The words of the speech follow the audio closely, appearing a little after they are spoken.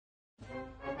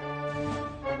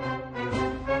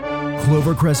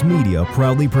Clovercrest Media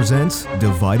proudly presents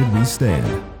Divided We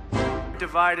Stand.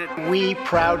 Divided, we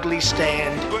proudly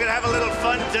stand. We're going to have a little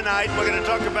fun tonight. We're going to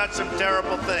talk about some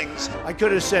terrible things. I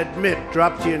could have said, Mitt,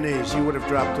 drop to your knees. You would have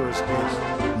dropped to his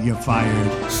knees. You're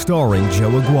fired. Starring Joe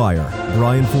Aguirre,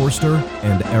 Brian Forster,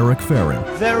 and Eric Ferrin.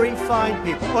 Very fine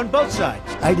people on both sides.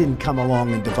 I didn't come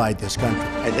along and divide this country.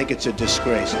 I think it's a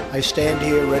disgrace. I stand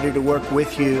here ready to work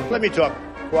with you. Let me talk.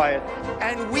 Quiet.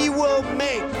 And we will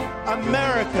make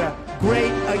America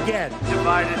great again.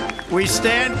 Divided. We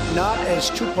stand not as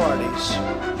two parties,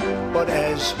 but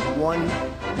as one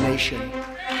nation.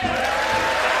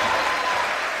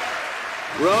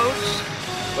 Roads?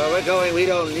 Where we're going, we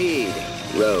don't need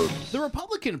roads. The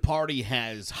Republican Party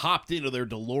has hopped into their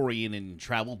DeLorean and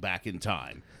traveled back in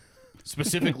time.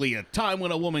 Specifically, a time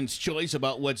when a woman's choice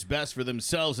about what's best for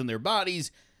themselves and their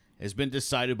bodies has been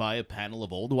decided by a panel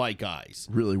of old white guys.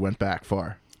 Really went back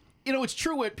far. You know, it's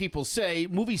true what people say.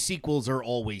 Movie sequels are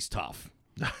always tough.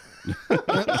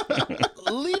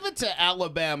 Leave it to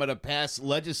Alabama to pass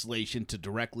legislation to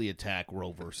directly attack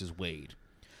Roe versus Wade.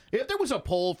 If there was a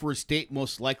poll for a state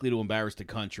most likely to embarrass the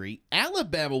country,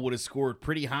 Alabama would have scored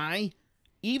pretty high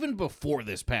even before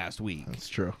this past week. That's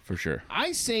true. For sure.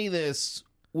 I say this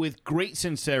with great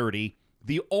sincerity.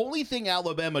 The only thing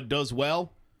Alabama does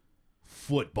well,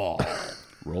 football.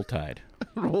 Roll Tide.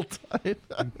 Roll Tide.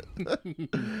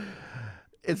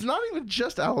 It's not even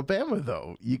just Alabama,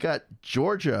 though. You got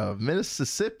Georgia,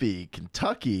 Mississippi,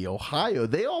 Kentucky, Ohio.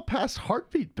 They all passed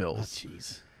heartbeat bills.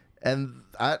 Jeez. And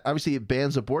obviously it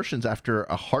bans abortions after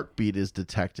a heartbeat is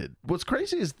detected. What's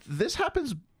crazy is this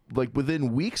happens like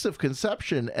within weeks of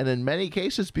conception, and in many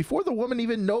cases before the woman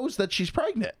even knows that she's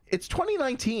pregnant. It's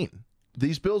 2019.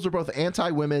 These bills are both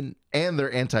anti-women and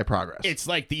they're anti-progress. It's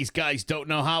like these guys don't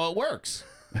know how it works.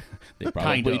 They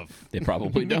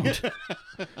probably don't.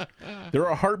 There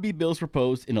are heartbeat bills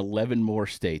proposed in 11 more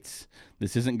states.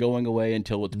 This isn't going away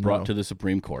until it's brought to the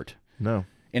Supreme Court. No.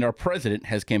 And our president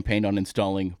has campaigned on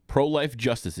installing pro-life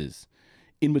justices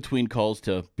in between calls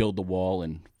to build the wall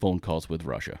and phone calls with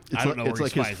Russia. It's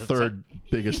like his third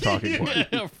biggest talking point.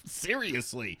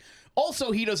 Seriously.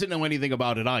 Also, he doesn't know anything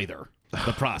about it either.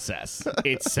 The process.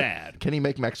 It's sad. Can he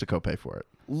make Mexico pay for it?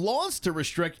 Laws to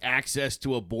restrict access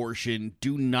to abortion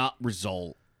do not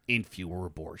result in fewer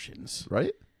abortions.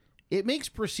 Right? It makes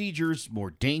procedures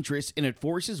more dangerous, and it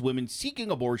forces women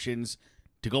seeking abortions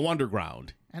to go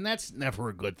underground. And that's never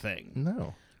a good thing.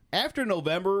 No. After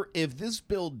November, if this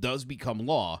bill does become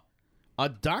law, a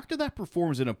doctor that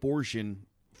performs an abortion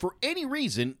for any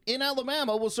reason in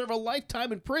Alabama will serve a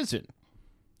lifetime in prison.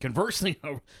 Conversely,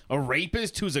 a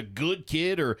rapist who's a good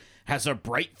kid or has a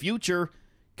bright future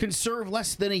can serve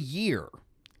less than a year.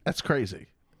 That's crazy.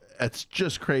 That's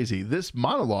just crazy. This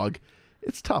monologue,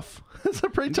 it's tough. It's a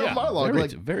pretty tough monologue.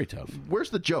 Very tough. Where's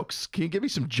the jokes? Can you give me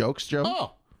some jokes, Joe?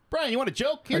 Oh, Brian, you want a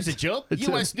joke? Here's a joke.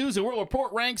 U.S. News and World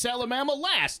Report ranks Alabama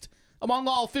last among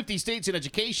all 50 states in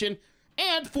education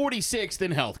and 46th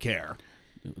in healthcare.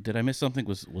 Did I miss something?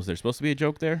 Was there supposed to be a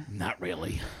joke there? Not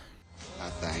really. I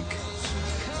think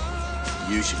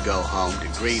you should go home to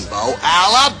Greenbow,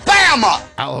 Alabama!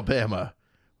 Alabama.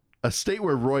 A state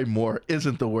where Roy Moore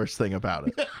isn't the worst thing about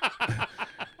it.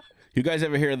 You guys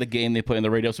ever hear of the game they play on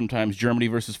the radio sometimes, Germany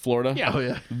versus Florida? Yeah. Oh,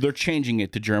 yeah. They're changing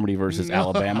it to Germany versus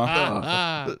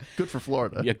Alabama. Good for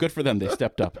Florida. Yeah, good for them. They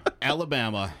stepped up.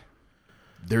 Alabama,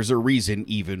 there's a reason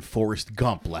even Forrest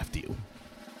Gump left you.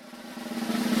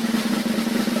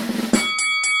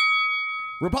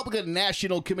 Republican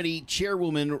National Committee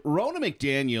Chairwoman Ronna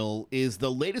McDaniel is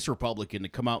the latest Republican to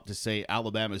come out to say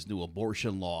Alabama's new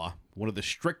abortion law, one of the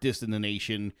strictest in the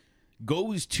nation,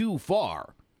 goes too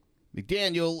far.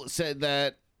 McDaniel said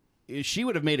that she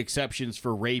would have made exceptions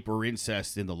for rape or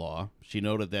incest in the law. She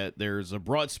noted that there's a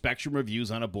broad spectrum of views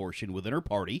on abortion within her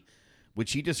party, which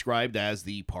she described as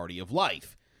the party of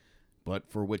life, but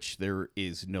for which there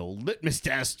is no litmus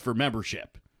test for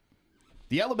membership.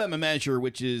 The Alabama measure,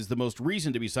 which is the most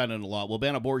recent to be signed into law, will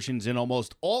ban abortions in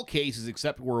almost all cases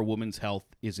except where a woman's health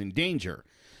is in danger.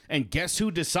 And guess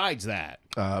who decides that?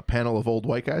 Panel of old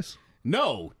white guys?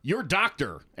 No, your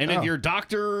doctor. And if your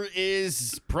doctor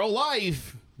is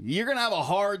pro-life, you're going to have a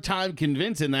hard time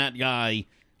convincing that guy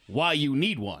why you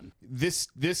need one. This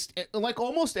like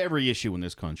almost every issue in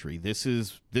this country,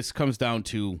 this comes down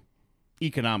to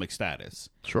economic status.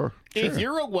 Sure. If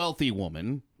you're a wealthy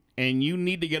woman and you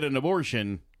need to get an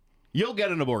abortion, you'll get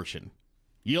an abortion.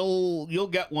 You'll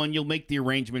get one. You'll make the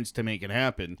arrangements to make it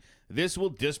happen. This will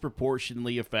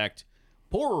disproportionately affect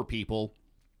poorer people,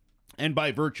 and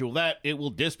by virtue of that, it will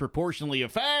disproportionately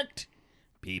affect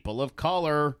people of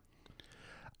color.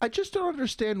 I just don't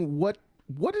understand what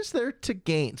is there to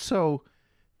gain. So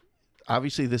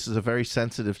obviously this is a very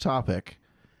sensitive topic,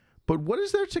 but what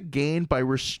is there to gain by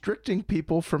restricting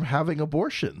people from having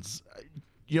abortions?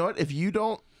 You know what? If you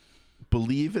don't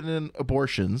believe in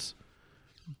abortions,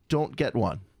 don't get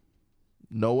one.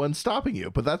 No one's stopping you,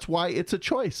 but that's why it's a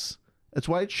choice. That's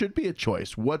why it should be a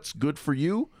choice. What's good for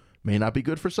you may not be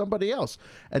good for somebody else.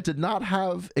 And to not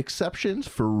have exceptions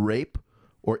for rape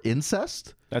or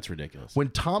incest. That's ridiculous. When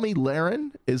Tomi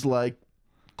Lahren is like,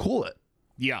 cool it.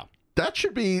 Yeah. That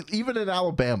should be, even in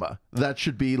Alabama, that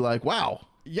should be like, wow.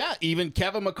 Yeah, even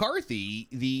Kevin McCarthy,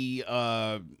 the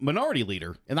minority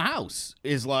leader in the House,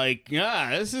 is like,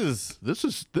 yeah, this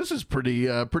is pretty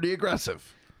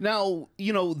aggressive. Now,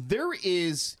 there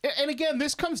is, and again,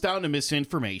 this comes down to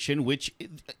misinformation, which,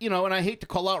 and I hate to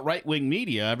call out right-wing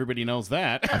media. Everybody knows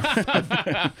that.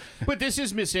 But this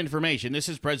is misinformation. This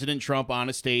is President Trump on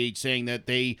a stage saying that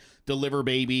they deliver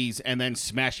babies and then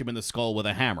smash them in the skull with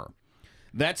a hammer.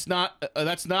 That's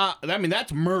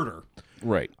murder.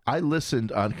 Right. I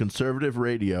listened on conservative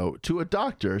radio to a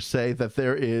doctor say that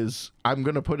there is, I'm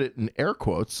going to put it in air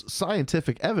quotes,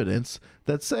 scientific evidence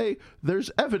that say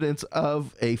there's evidence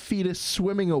of a fetus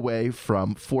swimming away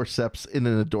from forceps in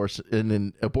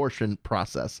an abortion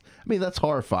process. I mean, that's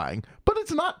horrifying, but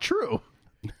it's not true.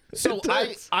 So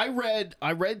I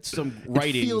read some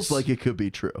writings. It feels like it could be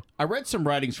true. I read some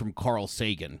writings from Carl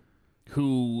Sagan,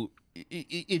 who,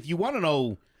 if you want to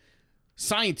know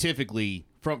scientifically,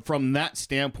 from that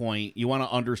standpoint, you want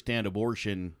to understand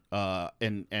abortion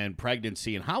and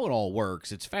pregnancy and how it all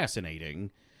works. It's fascinating.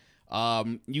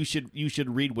 You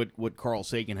should read what Carl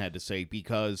Sagan had to say,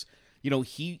 because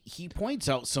he points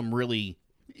out some really,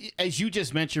 as you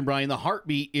just mentioned, Brian, the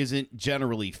heartbeat isn't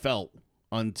generally felt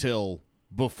until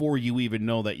before you even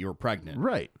know that you're pregnant.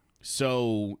 Right.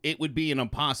 So it would be an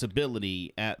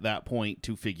impossibility at that point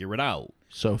to figure it out.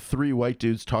 So 3 white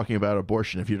dudes talking about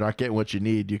abortion. If you're not getting what you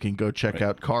need, you can go check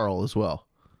out Carl as well.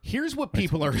 Here's what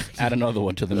people are... Add another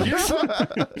one to the mix.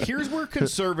 Here's where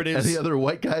conservatives... Any other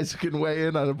white guys who can weigh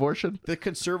in on abortion? The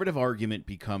conservative argument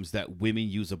becomes that women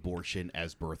use abortion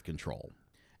as birth control.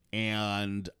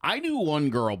 And I knew one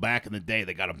girl back in the day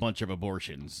that got a bunch of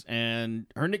abortions, and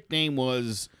her nickname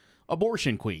was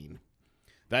Abortion Queen.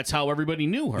 That's how everybody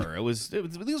knew her. It was the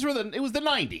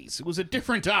 90s. It was a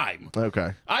different time.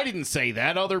 Okay. I didn't say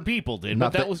that. Other people did.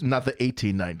 Not but that was not the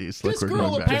 1890s. This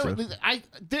girl apparently.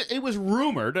 It was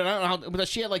rumored, and I don't know that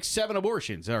she had like 7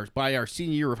 abortions by our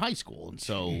senior year of high school, and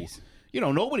so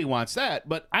nobody wants that.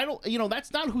 But I don't.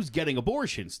 That's not who's getting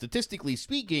abortions. Statistically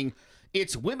speaking,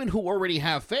 it's women who already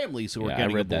have families who are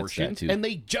getting abortions, and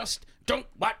they just don't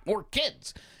want more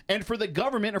kids. And for the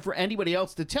government or for anybody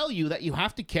else to tell you that you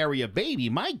have to carry a baby,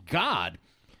 my God,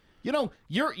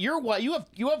 your wife,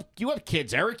 you have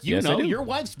kids, Eric. Yes, I do. Your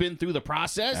wife's been through the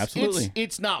process. Absolutely,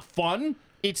 it's not fun.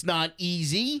 It's not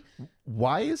easy.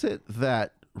 Why is it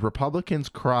that Republicans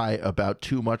cry about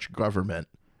too much government,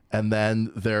 and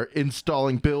then they're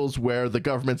installing bills where the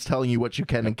government's telling you what you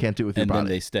can and can't do with your body? And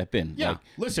then they step in. Yeah,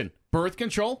 listen, birth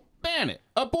control, ban it.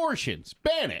 Abortions,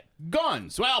 ban it.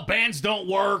 Guns, well, bans don't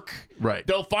work. Right.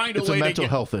 They'll find a way to It's a mental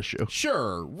health issue.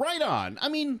 Sure, right on. I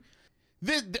mean,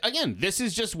 this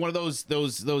is just one of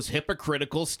those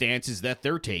hypocritical stances that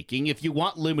they're taking. If you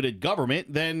want limited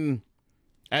government, then,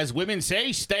 as women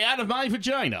say, stay out of my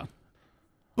vagina.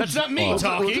 That's not me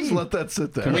talking. We'll just let that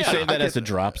sit there. Can we save that as a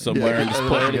drop somewhere and just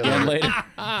play it again later?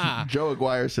 Joe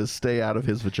Aguirre says stay out of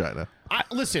his vagina.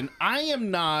 Listen, I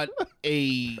am not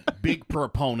a big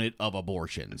proponent of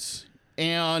abortions.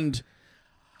 And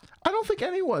I don't think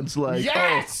anyone's like,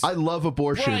 yes! I love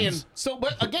abortions.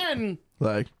 Brian,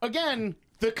 but again,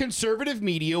 the conservative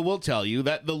media will tell you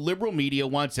that the liberal media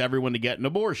wants everyone to get an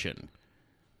abortion.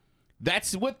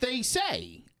 That's what they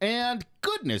say. And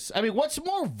goodness, I mean, what's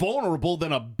more vulnerable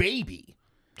than a baby?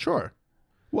 Sure.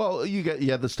 Well, you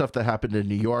had the stuff that happened in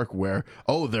New York where,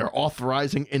 they're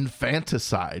authorizing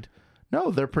infanticide.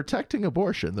 No, they're protecting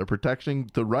abortion. They're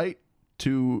protecting the right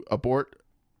to abort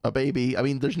a baby. I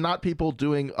mean, there's not people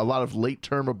doing a lot of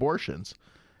late-term abortions.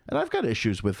 And I've got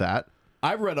issues with that.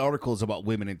 I've read articles about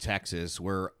women in Texas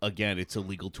where, again, it's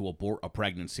illegal to abort a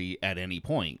pregnancy at any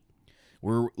point.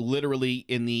 We're literally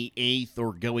in the 8th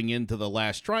or going into the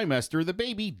last trimester, the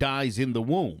baby dies in the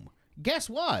womb. Guess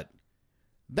what?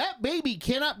 That baby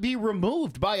cannot be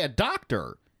removed by a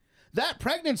doctor. That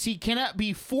pregnancy cannot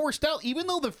be forced out, even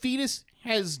though the fetus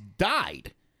has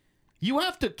died. You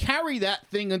have to carry that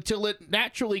thing until it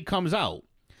naturally comes out.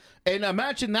 And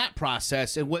imagine that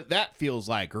process and what that feels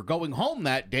like, or going home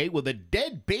that day with a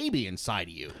dead baby inside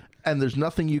of you. And there's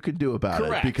nothing you can do about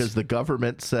it because the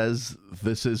government says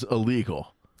this is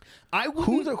illegal.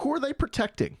 Who are they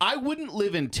protecting? I wouldn't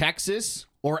live in Texas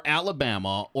or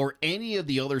Alabama or any of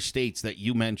the other states that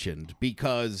you mentioned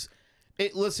because,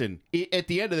 at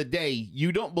the end of the day,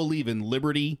 you don't believe in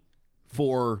liberty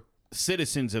for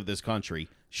citizens of this country,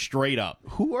 straight up.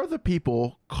 Who are the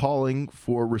people calling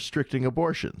for restricting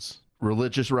abortions?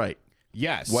 Religious right.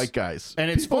 Yes. White guys.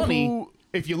 And it's People funny,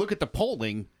 if you look at the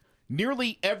polling,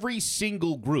 nearly every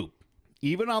single group,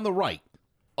 even on the right,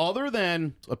 other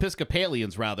than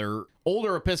Episcopalians,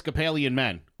 older Episcopalian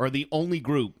men are the only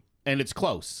group, and it's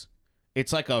close.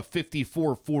 It's like a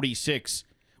 54-46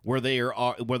 where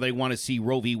they want to see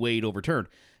Roe v. Wade overturned.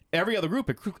 Every other group,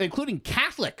 including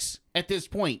Catholics at this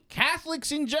point,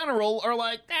 Catholics in general are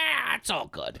like, it's all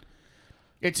good.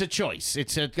 It's a choice.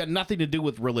 It's got nothing to do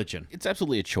with religion. It's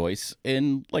absolutely a choice.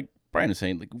 And like Brian is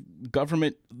saying, like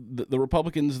government, the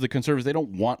Republicans, the conservatives, they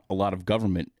don't want a lot of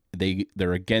government.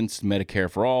 They're against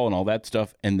Medicare for all and all that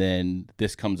stuff. And then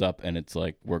this comes up and it's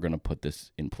like, we're going to put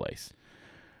this in place.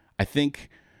 I think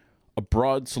a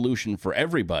broad solution for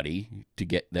everybody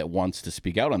that wants to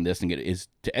speak out on this and is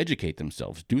to educate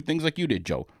themselves. Do things like you did,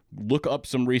 Joe. Look up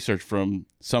some research from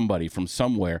somebody from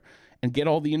somewhere and get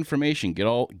all the information,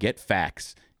 get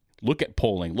facts, look at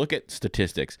polling, look at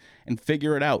statistics, and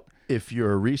figure it out. If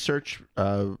your research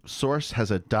source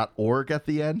has a .org at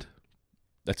the end,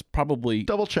 that's probably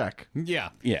double check. Yeah.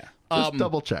 Just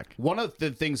double check. One of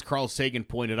the things Carl Sagan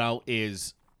pointed out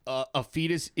is a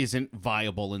fetus isn't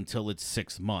viable until its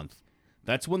 6th month.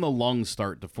 That's when the lungs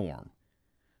start to form.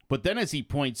 But then, as he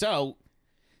points out,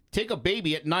 take a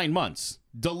baby at 9 months,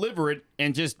 deliver it,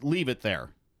 and just leave it there.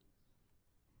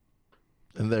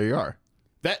 And there you are.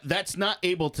 That's not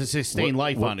able to sustain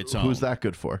life on its own. Who's that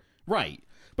good for? Right.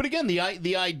 But again, the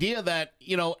idea that,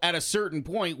 at a certain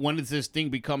point, when does this thing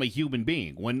become a human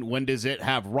being? When does it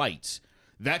have rights?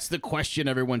 That's the question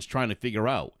everyone's trying to figure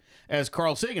out. As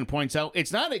Carl Sagan points out,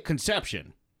 it's not at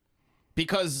conception.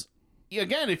 Because,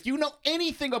 again, if you know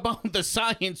anything about the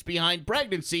science behind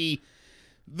pregnancy,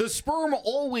 the sperm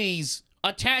always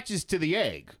attaches to the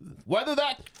egg. Whether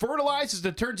that fertilizes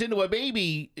and turns into a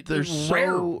baby, There's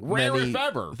rare many, if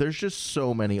ever. There's just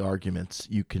so many arguments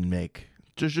you can make.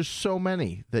 There's just so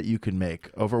many that you can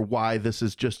make over why this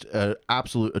is just an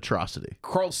absolute atrocity.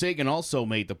 Carl Sagan also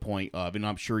made the point of, and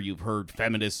I'm sure you've heard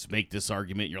feminists make this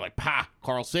argument, you're like,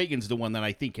 Carl Sagan's the one that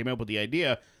I think came up with the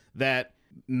idea that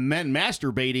men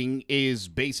masturbating is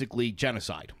basically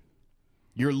genocide.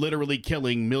 You're literally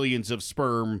killing millions of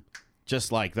sperm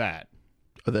just like that.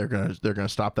 They're gonna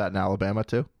stop that in Alabama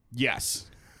too? Yes.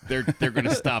 They're going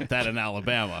to stop that in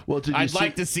Alabama. Well, I'd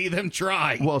like to see them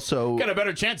try. Well, so got a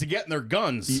better chance of getting their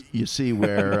guns. You see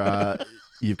where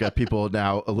you've got people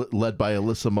now led by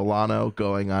Alyssa Milano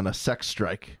going on a sex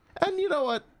strike. And you know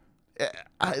what?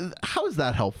 How is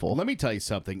that helpful? Let me tell you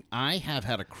something. I have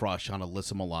had a crush on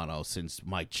Alyssa Milano since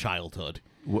my childhood.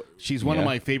 She's one of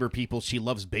my favorite people. She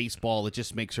loves baseball. It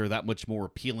just makes her that much more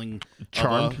appealing.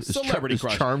 Charmed? Celebrity Is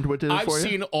crush. Charmed what did it for you? I've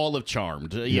seen all of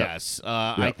Charmed. Yes.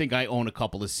 I think I own a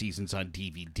couple of seasons on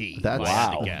DVD.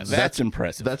 Wow. That's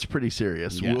impressive. That's pretty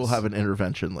serious. Yes. We'll have an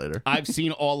intervention later. I've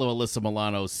seen all of Alyssa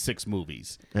Milano's 6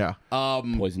 movies. Yeah.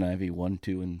 Poison Ivy 1,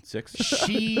 2, and 6.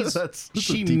 That's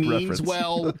she a deep means reference.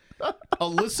 well.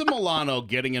 Alyssa Milano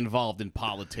getting involved in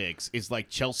politics is like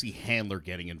Chelsea Handler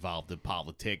getting involved in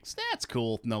politics. That's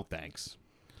cool. No thanks.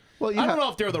 Well, I don't know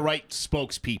if they're the right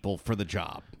spokespeople for the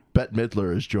job. Bette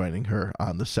Midler is joining her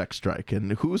on the sex strike,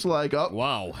 and who's like, oh,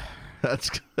 Wow.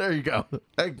 there you go.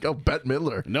 Hey, go Bette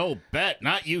Midler. No, Bet,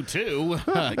 not you too.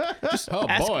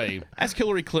 Boy. Ask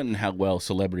Hillary Clinton how well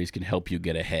celebrities can help you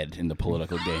get ahead in the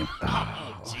political game.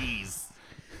 Oh, jeez.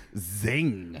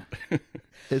 Zing.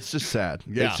 It's just sad.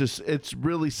 Yeah. It's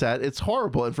really sad. It's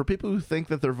horrible. And for people who think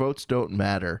that their votes don't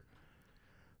matter,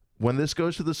 when this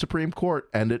goes to the Supreme Court,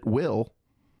 and it will,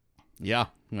 Yeah,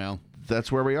 well.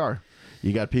 that's where we are.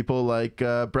 You got people like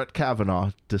Brett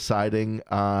Kavanaugh deciding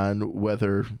on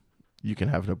whether you can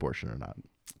have an abortion or not.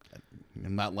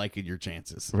 I'm not liking your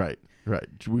chances. Right.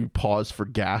 We pause for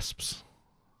gasps.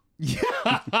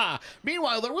 Yeah.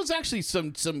 Meanwhile, there was actually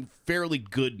some fairly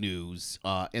good news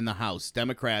in the House.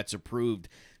 Democrats approved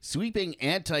sweeping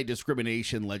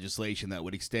anti-discrimination legislation that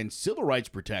would extend civil rights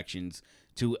protections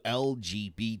to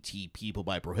LGBT people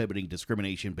by prohibiting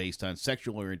discrimination based on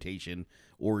sexual orientation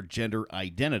or gender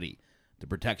identity. The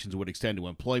protections would extend to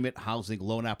employment, housing,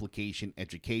 loan application,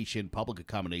 education, public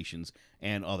accommodations,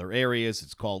 and other areas.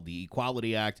 It's called the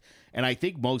Equality Act. And I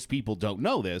think most people don't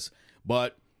know this,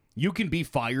 but you can be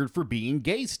fired for being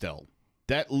gay still.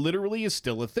 That literally is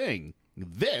still a thing.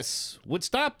 This would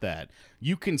stop that.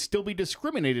 You can still be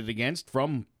discriminated against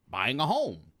from buying a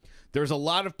home. There's a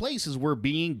lot of places where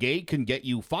being gay can get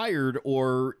you fired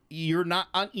or you're not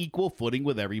on equal footing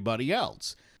with everybody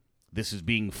else. This is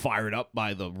being fired up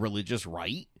by the religious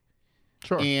right.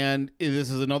 Sure. And this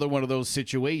is another one of those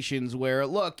situations where,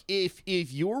 look, if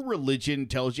your religion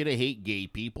tells you to hate gay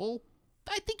people,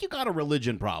 I think you got a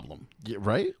religion problem. Yeah,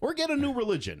 right? Or get a new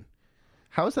religion.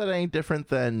 How is that any different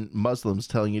than Muslims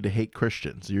telling you to hate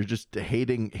Christians? You're just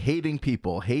hating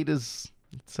people. Hate is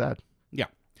sad. Yeah.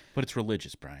 But it's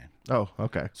religious, Brian. Oh,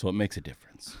 okay. So it makes a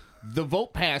difference. The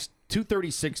vote passed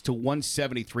 236 to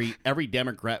 173. Every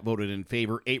Democrat voted in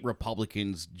favor. 8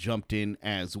 Republicans jumped in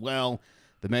as well.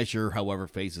 The measure, however,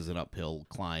 faces an uphill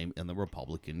climb in the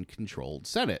Republican-controlled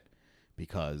Senate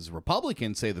because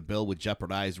Republicans say the bill would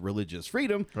jeopardize religious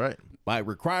freedom by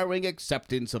requiring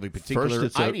acceptance of a particular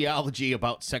ideology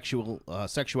about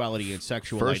sexuality and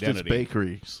sexual identity. First it's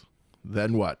bakeries.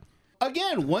 Then what?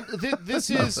 Again,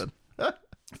 this is...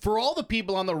 For all the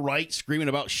people on the right screaming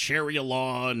about Sharia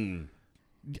law and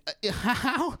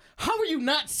how are you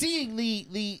not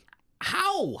seeing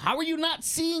how are you not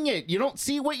seeing it? You don't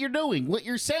see what you're doing, what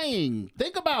you're saying.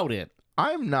 Think about it.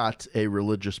 I'm not a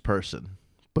religious person,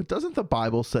 but doesn't the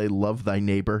Bible say love thy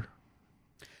neighbor?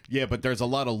 Yeah, but there's a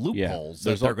lot of loopholes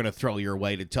that they're going to throw your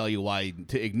way to tell you why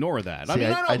to ignore that. See,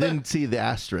 I didn't see the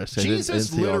asterisk.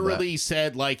 Jesus literally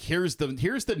said, like, here's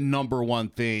the number one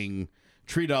thing.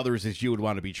 Treat others as you would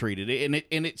want to be treated.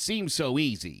 And it seems so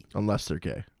easy. Unless they're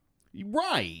gay.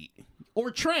 Right.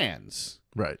 Or trans.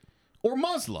 Right. Or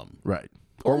Muslim. Right.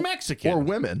 Or Mexican. Or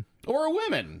women. Or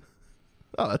women.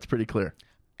 Oh, that's pretty clear.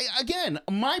 Again,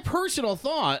 my personal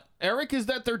thought, Eric, is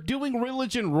that they're doing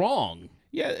religion wrong.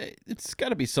 Yeah, it's got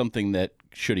to be something that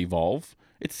should evolve.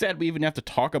 It's sad we even have to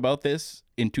talk about this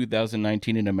in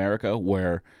 2019 in America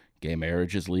where gay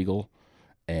marriage is legal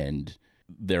and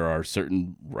there are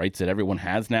certain rights that everyone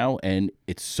has now, and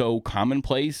it's so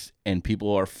commonplace, and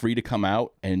people are free to come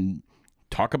out and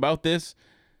talk about this,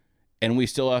 and we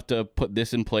still have to put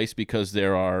this in place because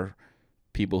there are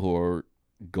people who are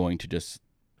going to just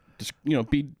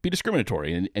be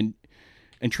discriminatory and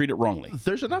treat it wrongly.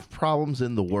 There's enough problems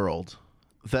in the world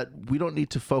that we don't need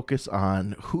to focus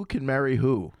on who can marry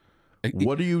who.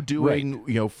 What are you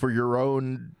doing, for your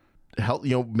own health,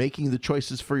 making the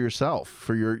choices for yourself,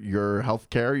 for your health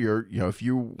care, if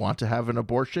you want to have an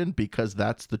abortion because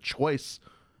that's the choice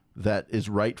that is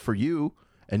right for you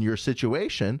and your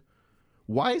situation,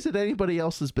 why is it anybody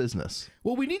else's business?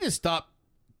 Well, we need to stop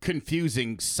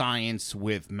confusing science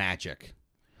with magic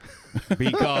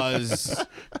because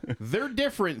they're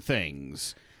different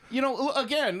things.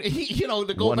 Again,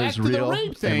 to go back to the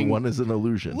rape thing. And one is an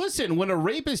illusion. Listen, when a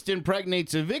rapist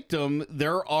impregnates a victim,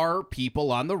 there are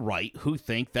people on the right who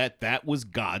think that was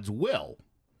God's will.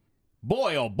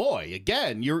 Boy, oh boy,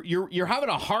 again, you're having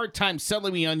a hard time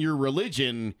selling me on your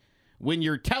religion when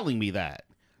you're telling me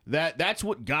that's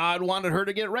what God wanted her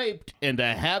to get raped and to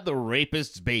have the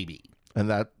rapist's baby. And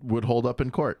that would hold up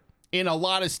in court. In a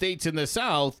lot of states in the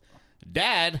South,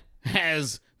 Dad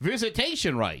has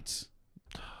visitation rights.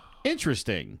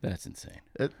 Interesting. That's insane.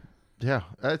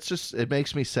 It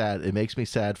makes me sad. It makes me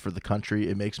sad for the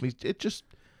country.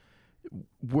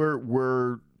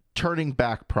 We're turning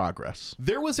back progress.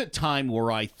 There was a time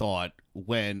where I thought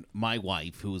when my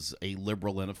wife, who's a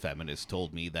liberal and a feminist,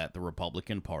 told me that the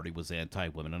Republican Party was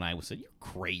anti-women, and I said, "You're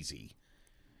crazy.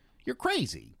 You're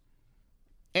crazy."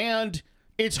 And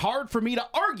it's hard for me to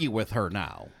argue with her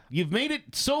now. You've made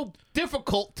it so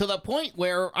difficult to the point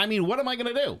where, what am I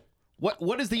going to do?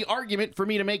 What is the argument for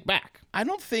me to make back? I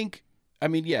don't think.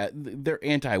 They're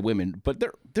anti-women, but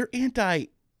they're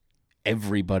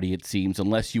anti-everybody. It seems,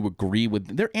 unless you agree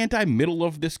with. They're anti-middle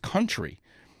of this country.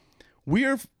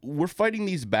 We're fighting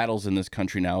these battles in this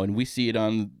country now, and we see it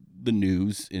on the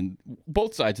news, in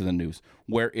both sides of the news,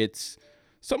 where it's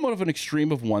somewhat of an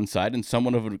extreme of one side and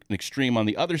somewhat of an extreme on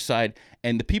the other side,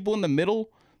 and the people in the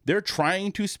middle, they're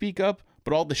trying to speak up.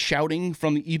 But all the shouting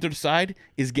from either side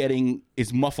is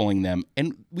muffling them,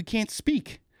 and we can't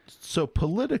speak. So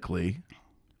politically,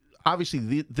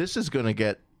 obviously, this is going to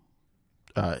get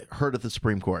heard at the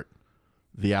Supreme Court.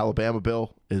 The Alabama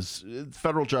bill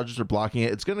federal judges are blocking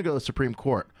it. It's going to go to the Supreme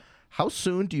Court. How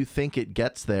soon do you think it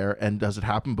gets there, and does it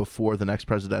happen before the next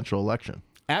presidential election?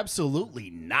 Absolutely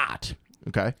not.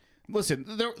 Okay. Listen,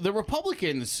 the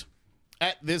Republicans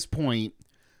at this point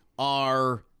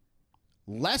are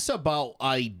less about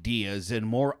ideas and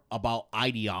more about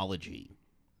ideology.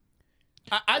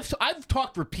 I've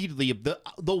talked repeatedly.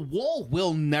 The wall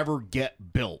will never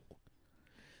get built.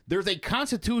 There's a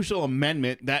constitutional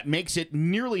amendment that makes it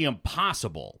nearly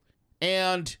impossible.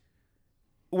 And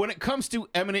when it comes to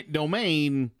eminent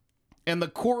domain, and the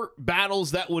court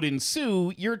battles that would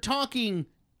ensue, you're talking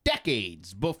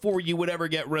decades before you would ever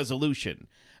get resolution.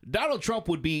 Donald Trump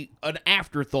would be an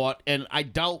afterthought, and I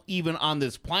doubt even on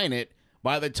this planet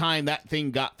by the time that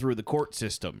thing got through the court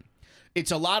system.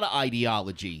 It's a lot of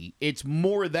ideology. It's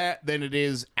more that than it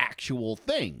is actual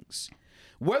things.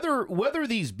 Whether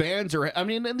these bans are,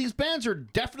 and these bans are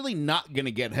definitely not going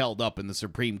to get held up in the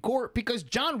Supreme Court because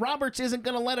John Roberts isn't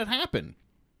going to let it happen.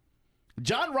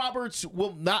 John Roberts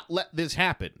will not let this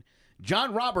happen.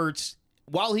 John Roberts,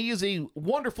 while he is a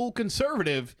wonderful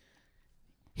conservative,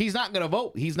 he's not going to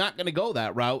vote. He's not going to go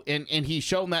that route, and he's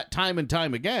shown that time and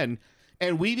time again.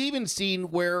 And we've even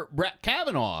seen where Brett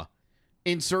Kavanaugh,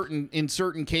 in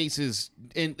certain cases,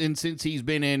 and since he's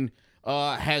been in,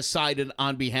 has sided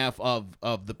on behalf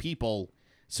of the people.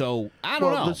 So I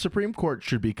don't know. The Supreme Court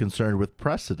should be concerned with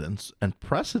precedents, and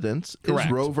precedents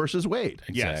is Roe versus Wade.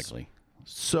 Exactly.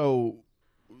 So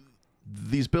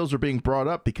these bills are being brought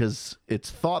up because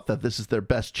it's thought that this is their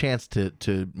best chance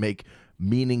to make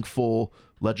meaningful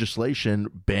legislation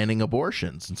banning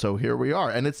abortions. And so here we are.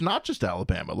 And it's not just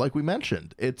Alabama, like we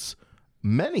mentioned. It's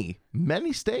many,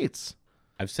 many states.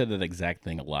 I've said that exact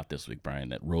thing a lot this week, Brian,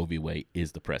 that Roe v. Wade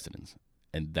is the precedent.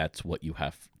 And that's what you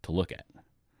have to look at.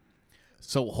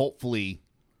 So hopefully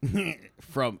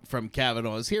from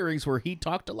Kavanaugh's hearings where he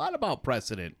talked a lot about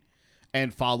precedent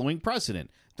and following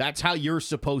precedent, that's how you're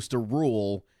supposed to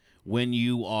rule when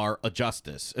you are a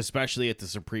justice, especially at the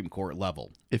Supreme Court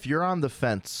level. If you're on the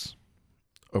fence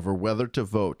over whether to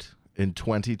vote in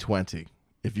 2020,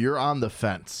 if you're on the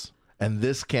fence and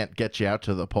this can't get you out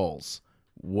to the polls,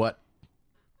 what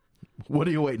are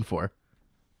you waiting for?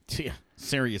 Yeah,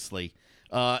 seriously.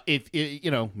 If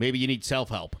maybe you need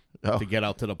self-help to get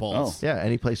out to the polls. Yeah,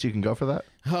 any place you can go for that?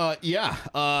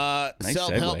 Nice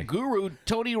self-help segue. guru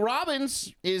Tony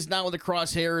Robbins is now in the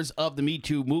crosshairs of the Me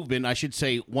Too movement. I should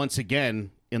say once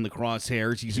again in the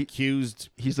crosshairs. He's accused.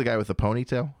 He's the guy with the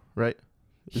ponytail, right?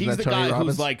 Isn't He's that the Tony guy Robbins?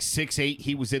 who's like 6'8".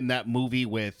 He was in that movie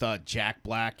with Jack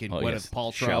Black and Gwyneth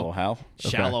Paltrow. Shallow Hal.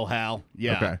 Shallow Hal.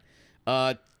 Yeah.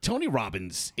 Okay. Tony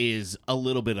Robbins is a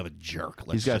little bit of a jerk.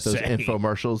 He's got those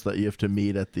infomercials that you have to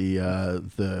meet at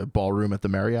the ballroom at the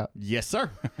Marriott. Yes, sir.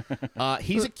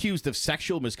 He's accused of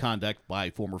sexual misconduct by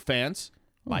former fans,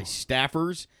 by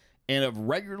staffers, and of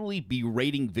regularly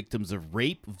berating victims of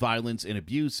rape, violence, and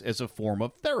abuse as a form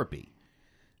of therapy.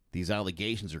 These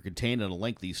allegations are contained in a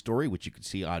lengthy story, which you can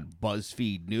see on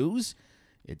BuzzFeed News.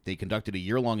 They conducted a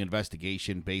year-long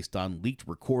investigation based on leaked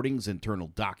recordings, internal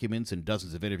documents, and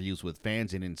dozens of interviews with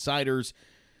fans and insiders.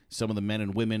 Some of the men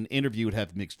and women interviewed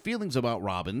have mixed feelings about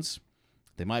Robbins.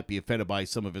 They might be offended by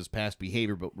some of his past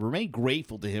behavior, but remain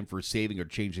grateful to him for saving or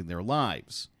changing their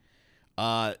lives.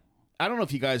 I don't know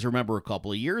if you guys remember a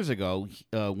couple of years ago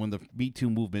when the Me Too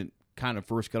movement kind of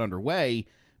first got underway,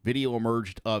 video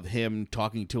emerged of him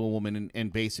talking to a woman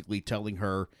and basically telling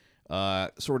her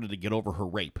sort of to get over her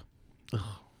rape.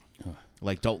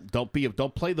 Like don't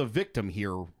play the victim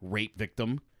here, rape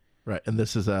victim. Right, and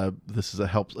this is a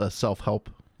self-help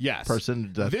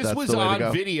person. This was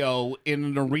on video in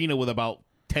an arena with about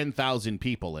 10,000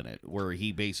 people in it, where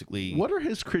he basically. What are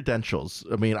his credentials?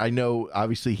 I mean, I know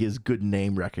obviously he has good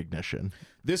name recognition.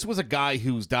 This was a guy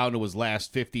who's down to his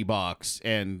last $50,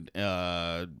 and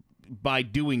by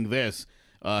doing this,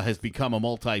 has become a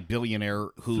multi-billionaire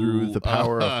who through the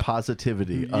power of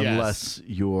positivity, yes. Unless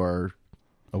you're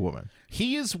a woman.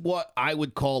 He is what I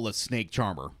would call a snake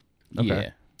charmer. Okay. Yeah,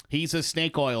 He's a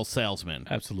snake oil salesman.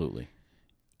 absolutely.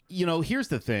 Here's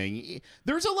the thing.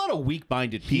 There's a lot of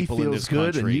weak-minded people he feels in this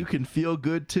good, country. and you can feel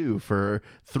good too for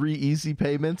 3 easy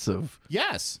payments of.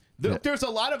 Yes. There's a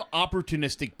lot of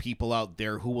opportunistic people out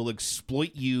there who will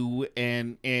exploit you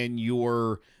and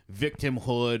your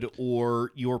victimhood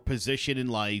or your position in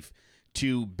life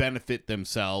to benefit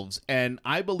themselves, and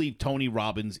I believe Tony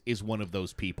Robbins is one of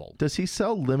those people. Does he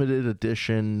sell limited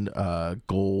edition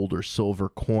gold or silver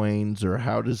coins, or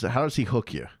how does he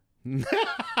hook you?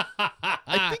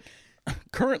 I think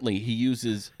currently he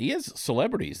has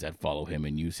celebrities that follow him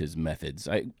and use his methods.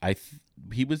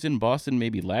 He was in Boston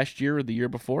maybe last year or the year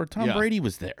before. Tom Brady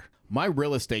was there. My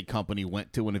real estate company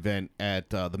went to an event at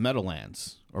the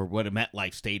Meadowlands, or what a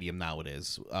MetLife Stadium now it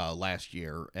is, last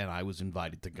year, and I was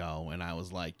invited to go, and I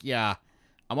was like, yeah,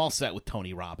 I'm all set with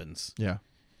Tony Robbins. Yeah.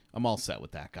 I'm all set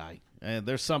with that guy. And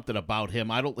there's something about him.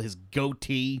 His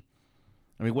goatee.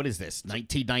 I mean, what is this,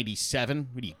 1997?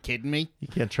 What, are you kidding me? You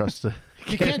can't trust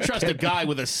You can't trust a guy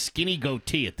with a skinny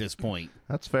goatee at this point.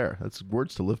 That's fair. That's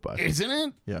words to live by. Isn't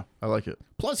it? Yeah, I like it.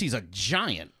 Plus, he's a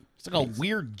giant. He's like a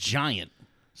weird giant.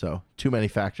 So too many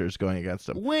factors going against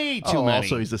him. Way too many.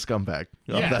 Also, he's a scumbag.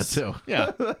 Yes. That too.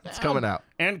 Yeah. It's coming out.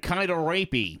 And kind of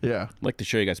rapey. Yeah. I'd like to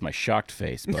show you guys my shocked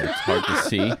face, but it's hard to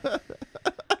see.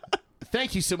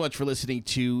 Thank you so much for listening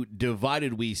to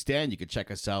Divided We Stand. You can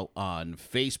check us out on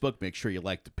Facebook. Make sure you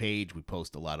like the page. We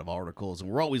post a lot of articles,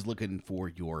 and we're always looking for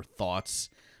your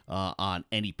thoughts on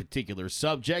any particular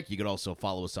subject. You can also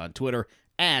follow us on Twitter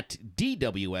at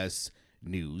DWS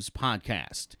News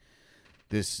Podcast.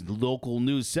 This local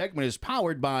news segment is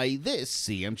powered by this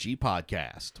CMG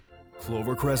podcast.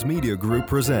 Clovercrest Media Group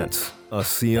presents a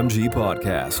CMG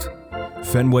podcast.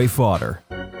 Fenway Fodder.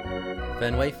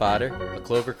 Fenway Fodder, a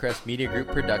Clovercrest Media Group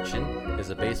production, is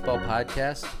a baseball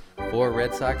podcast for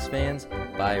Red Sox fans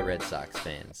by Red Sox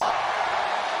fans.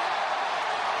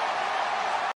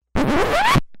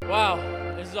 Wow,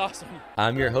 this is awesome.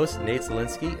 I'm your host, Nate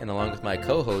Zielinski, and along with my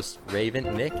co-host,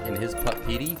 Raven, Nick, and his pup,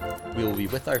 Petey, we will be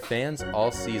with our fans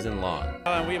all season long.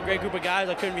 We have a great group of guys.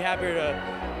 I couldn't be happier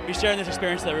to be sharing this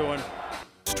experience with everyone.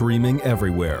 Streaming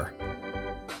everywhere.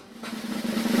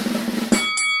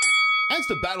 As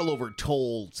the battle over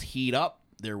tolls heat up,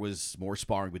 there was more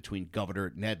sparring between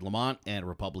Governor Ned Lamont and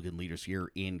Republican leaders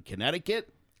here in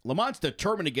Connecticut. Lamont's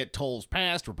determined to get tolls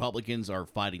passed. Republicans are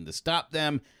fighting to stop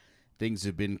them. Things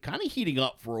have been kind of heating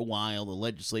up for a while. The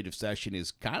legislative session is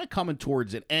kind of coming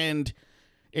towards an end.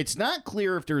 It's not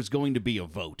clear if there's going to be a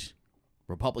vote.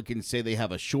 Republicans say they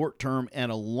have a short-term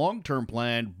and a long-term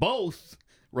plan. Both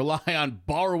rely on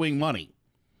borrowing money.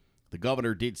 The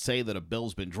governor did say that a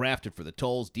bill's been drafted for the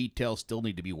tolls. Details still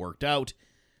need to be worked out.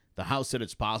 The House said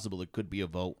it's possible there could be a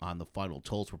vote on the final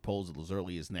tolls proposal as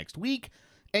early as next week.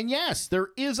 And yes, there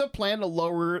is a plan to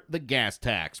lower the gas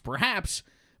tax, perhaps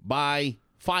by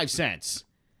 5 cents.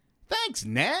 Thanks,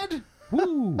 Ned.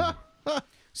 Woo.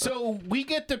 So we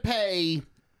get to pay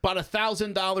about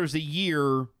 $1,000 a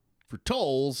year for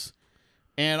tolls,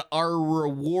 and our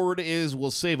reward is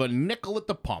we'll save a nickel at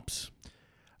the pumps.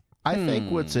 I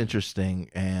think what's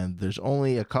interesting, and there's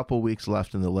only a couple weeks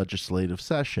left in the legislative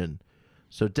session,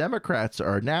 so Democrats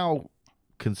are now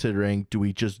considering, do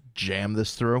we just jam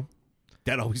this through?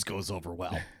 That always goes over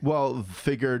well. Well,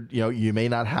 figured, you may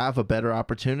not have a better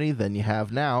opportunity than you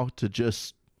have now to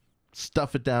just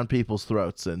stuff it down people's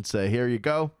throats and say, here you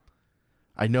go.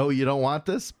 I know you don't want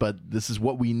this, but this is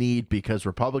what we need because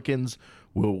Republicans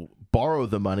will borrow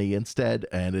the money instead,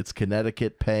 and it's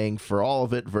Connecticut paying for all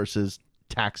of it versus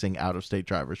taxing out-of-state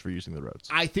drivers for using the roads.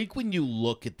 I think when you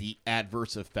look at the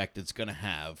adverse effect it's going to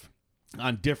have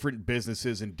on different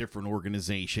businesses and different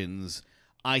organizations,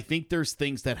 I think there's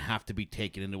things that have to be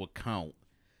taken into account.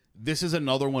 This is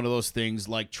another one of those things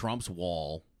like Trump's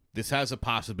wall. This has a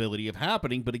possibility of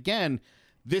happening, but again,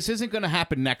 this isn't going to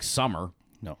happen next summer.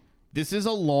 No. This is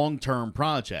a long-term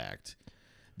project.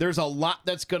 There's a lot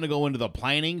that's going to go into the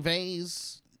planning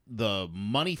phase, the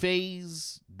money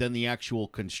phase, then the actual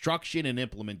construction and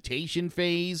implementation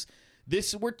phase.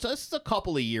 We're just a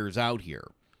couple of years out here.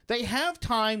 They have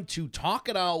time to talk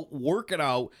it out, work it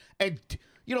out, and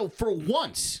for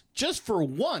once, just for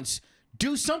once,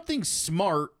 do something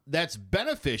smart that's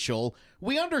beneficial.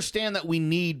 We understand that we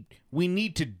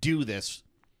need to do this.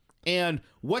 And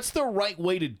what's the right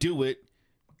way to do it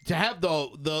to have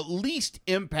the least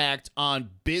impact on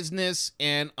business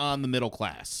and on the middle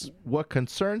class? What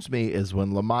concerns me is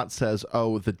when Lamont says,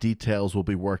 the details will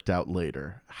be worked out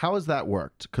later. How has that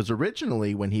worked? Because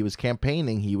originally when he was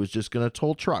campaigning, he was just going to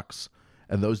toll trucks.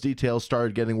 And those details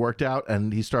started getting worked out,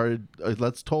 and he started,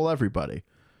 let's toll everybody.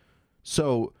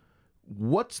 So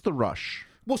what's the rush?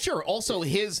 Well, sure. Also,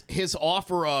 his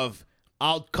offer of,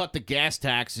 I'll cut the gas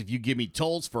tax if you give me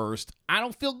tolls first, I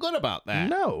don't feel good about that.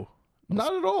 No,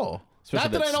 not at all.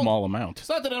 Especially that small amount. It's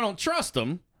not that I don't trust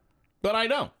him, but I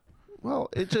don't. Well,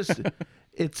 does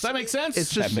that make sense?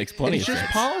 That makes plenty of sense. It's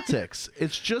just politics.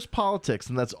 It's just politics,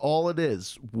 and that's all it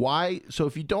is. Why? So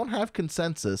if you don't have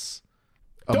consensus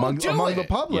among the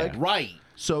public, right?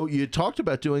 So you talked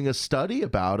about doing a study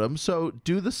about them. So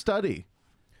do the study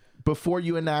before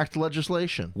you enact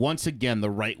legislation. Once again, the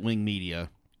right-wing media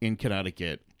in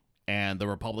Connecticut and the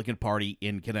Republican Party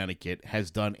in Connecticut has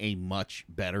done a much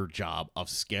better job of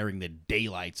scaring the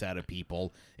daylights out of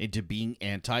people into being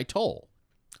anti-toll.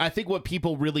 I think what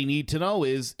people really need to know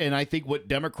is, and I think what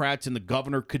Democrats and the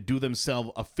governor could do themselves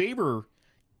a favor,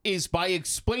 is by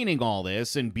explaining all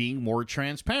this and being more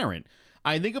transparent.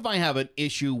 I think if I have an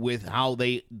issue with how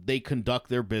they conduct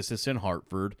their business in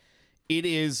Hartford, it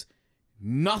is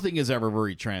nothing is ever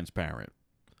very transparent.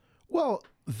 Well,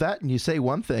 that, and you say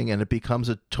one thing and it becomes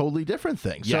a totally different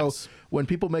thing. Yes. So when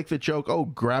people make the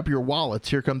joke, grab your wallets,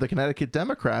 here come the Connecticut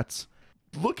Democrats,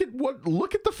 look at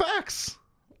the facts.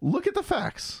 Look at the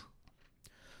facts.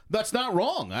 That's not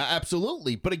wrong.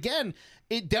 Absolutely. But again,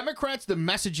 Democrats, the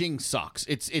messaging sucks.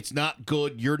 It's not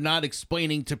good. You're not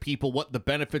explaining to people what the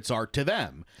benefits are to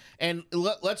them. And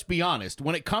let's be honest,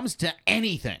 when it comes to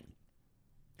anything,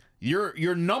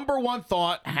 your number one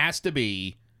thought has to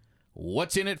be,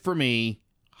 what's in it for me?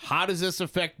 How does this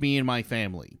affect me and my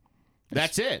family?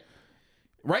 That's it.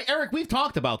 Right, Eric? We've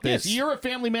talked about this. Yes. You're a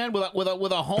family man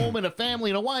with a home and a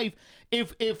family and a wife.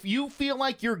 If you feel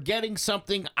like you're getting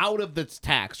something out of this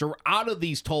tax or out of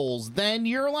these tolls, then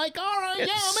you're like, all right,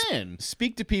 I'm in.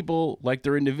 Speak to people like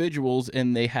they're individuals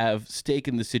and they have stake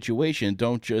in the situation.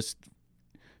 Don't just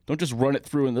run it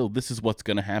through and this is what's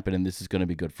going to happen and this is going to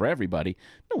be good for everybody.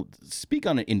 No, speak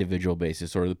on an individual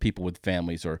basis, or the people with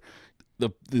families, or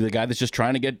the guy that's just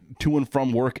trying to get to and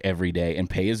from work every day and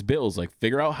pay his bills. Like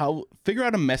figure out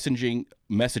a messaging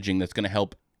that's going to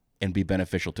help and be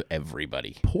beneficial to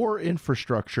everybody. Poor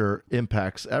infrastructure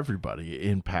impacts everybody. It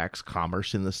impacts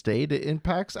commerce in the state. It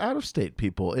impacts out-of-state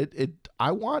people.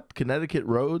 I want Connecticut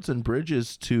roads and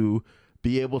bridges to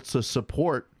be able to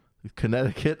support the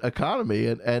Connecticut economy,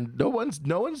 and no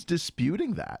one's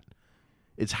disputing that.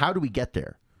 It's how do we get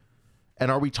there?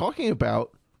 And are we talking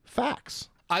about facts?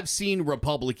 I've seen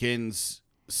Republicans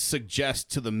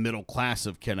suggest to the middle class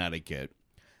of Connecticut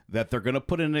that they're going to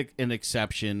put in an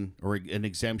exception or an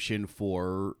exemption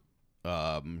for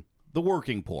the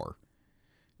working poor,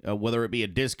 whether it be a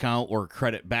discount or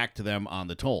credit back to them on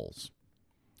the tolls,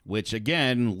 which,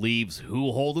 again, leaves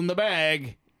who holding the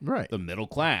bag? Right. The middle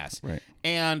class. Right.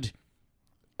 And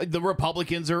the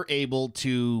Republicans are able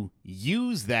to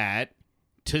use that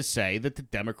to say that the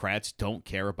Democrats don't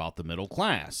care about the middle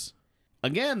class.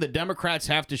 Again, the Democrats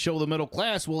have to show the middle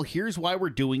class, well, here's why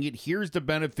we're doing it. Here's the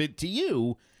benefit to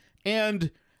you. And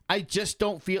I just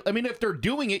don't feel, I mean, if they're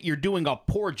doing it, you're doing a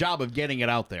poor job of getting it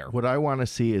out there. What I want to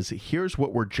see is here's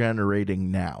what we're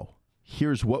generating now.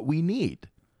 Here's what we need.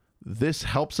 This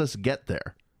helps us get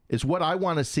there. Is what I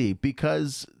want to see,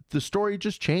 because the story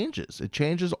just changes. It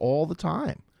changes all the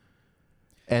time.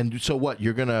 And so what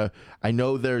you're going to, I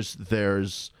know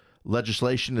there's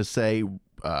legislation to say,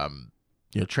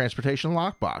 transportation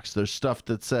lockbox. There's stuff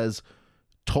that says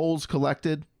tolls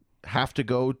collected have to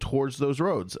go towards those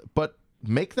roads, but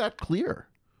make that clear.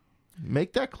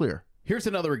 Make that clear. Here's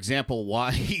another example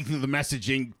why the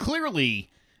messaging clearly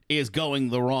is going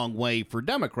the wrong way for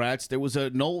Democrats. There was a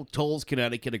No Tolls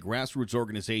Connecticut, a grassroots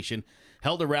organization,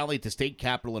 held a rally at the state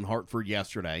capitol in Hartford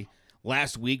yesterday.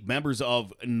 Last week, members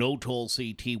of No Tolls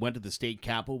CT went to the state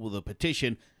capitol with a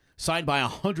petition signed by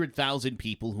 100,000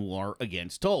 people who are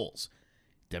against tolls.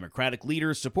 Democratic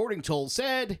leaders supporting tolls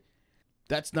said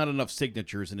that's not enough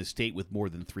signatures in a state with more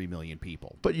than 3 million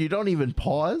people. But you don't even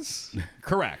pause?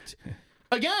 Correct.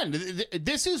 Again,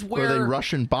 this is where... Are they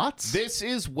Russian bots? This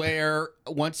is where,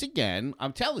 once again,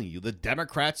 I'm telling you, the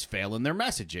Democrats fail in their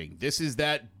messaging. This is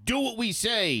that, do what we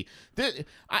say.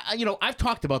 I've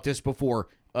talked about this before.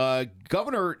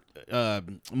 Governor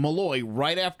Malloy,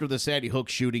 right after the Sandy Hook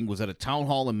shooting, was at a town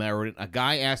hall in Meriden. A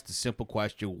guy asked a simple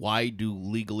question: why do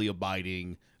legally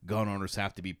abiding gun owners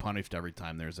have to be punished every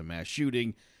time there's a mass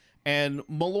shooting? And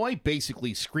Malloy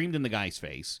basically screamed in the guy's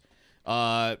face,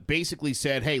 basically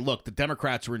said, hey, look, the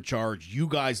Democrats are in charge. You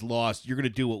guys lost. You're going to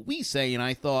do what we say. And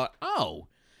I thought, oh,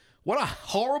 what a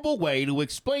horrible way to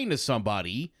explain to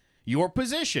somebody your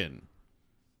position.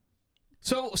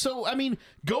 So I mean,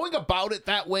 going about it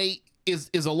that way is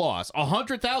a loss.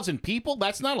 100,000 people?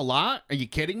 That's not a lot. Are you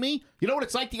kidding me? You know what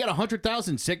it's like to get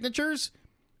 100,000 signatures?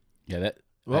 Yeah,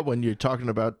 Well, when you're talking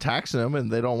about taxing them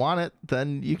and they don't want it,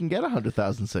 then you can get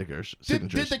 100,000 signatures.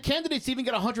 Did the candidates even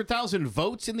get 100,000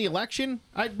 votes in the election?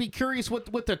 I'd be curious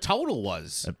what the total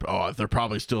was. Oh, they're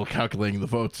probably still calculating the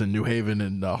votes in New Haven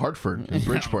and Hartford and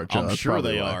Bridgeport. I'm sure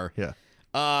they are.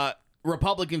 Yeah.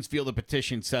 Republicans feel the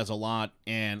petition says a lot,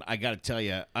 and I got to tell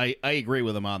you, I agree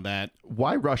with them on that.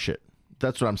 Why rush it?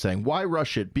 That's what I'm saying. Why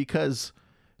rush it? Because,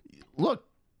 look,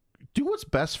 do what's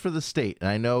best for the state. And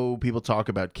I know people talk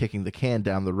about kicking the can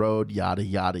down the road, yada,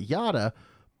 yada, yada,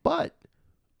 but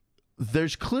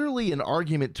there's clearly an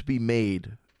argument to be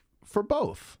made for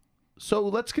both. So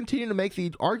let's continue to make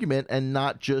the argument and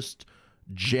not just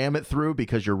jam it through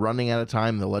because you're running out of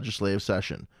time in the legislative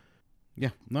session. Yeah,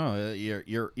 no,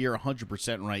 you're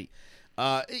 100% right.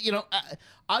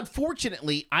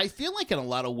 Unfortunately, I feel like in a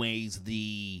lot of ways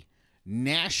the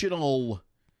national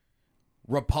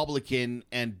Republican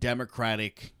and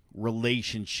Democratic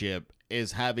relationship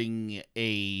is having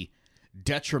a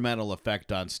detrimental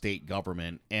effect on state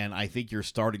government, and I think you're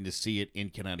starting to see it in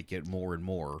Connecticut more and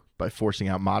more. By forcing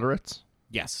out moderates?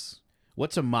 Yes.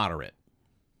 What's a moderate?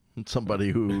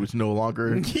 Somebody who's no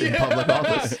longer in public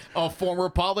office. A former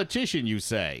politician, you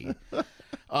say.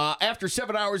 After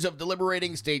 7 hours of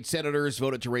deliberating, state senators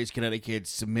voted to raise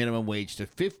Connecticut's minimum wage to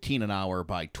 $15 an hour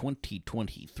by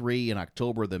 2023. In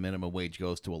October, the minimum wage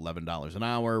goes to $11 an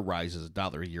hour, rises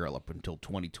 $1 a year up until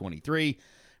 2023.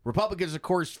 Republicans, of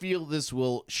course, feel this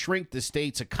will shrink the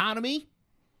state's economy.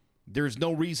 There's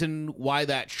no reason why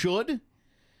that should.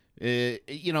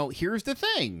 Here's the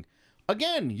thing.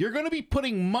 Again, you're going to be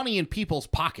putting money in people's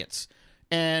pockets.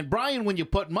 And, Brian, when you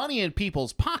put money in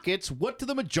people's pockets, what do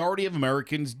the majority of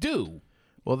Americans do?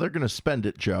 Well, they're going to spend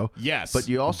it, Joe. Yes. But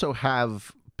you also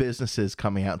have businesses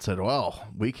coming out and said, well,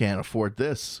 we can't afford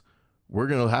this. We're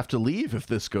going to have to leave if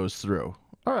this goes through.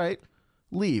 All right,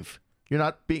 leave. You're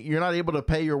not able to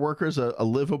pay your workers a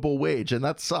livable wage, and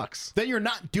that sucks. Then you're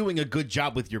not doing a good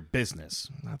job with your business.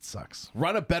 That sucks.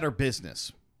 Run a better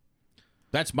business.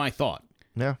 That's my thought.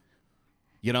 Yeah.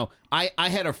 I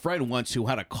had a friend once who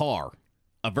had a car.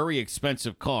 A very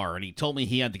expensive car, and he told me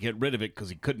he had to get rid of it because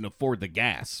he couldn't afford the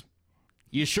gas.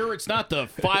 You sure it's not the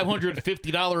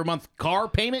 $550 a month car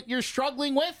payment you're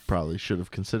struggling with? Probably should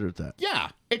have considered that. Yeah,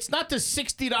 it's not the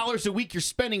 $60 a week you're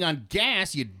spending on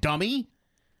gas, you dummy.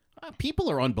 People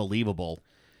are unbelievable.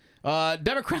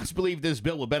 Democrats believe this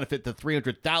bill will benefit the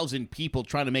 300,000 people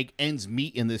trying to make ends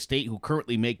meet in this state who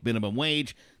currently make minimum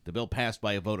wage. The bill passed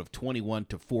by a vote of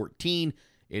 21-14.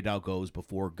 It now goes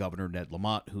before Governor Ned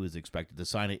Lamont, who is expected to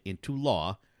sign it into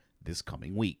law this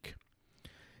coming week.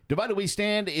 Divided We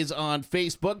Stand is on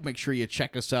Facebook. Make sure you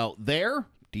check us out there.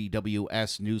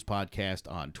 DWS News Podcast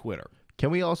on Twitter.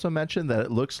 Can we also mention that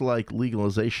it looks like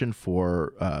legalization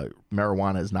for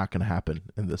marijuana is not going to happen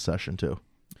in this session, too?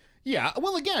 Yeah,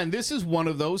 well, again, this is one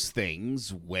of those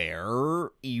things where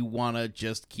you want to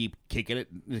just keep kicking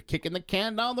the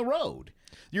can down the road.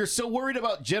 You're so worried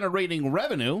about generating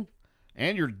revenue,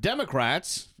 and you're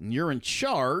Democrats, and you're in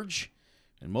charge,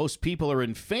 and most people are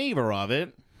in favor of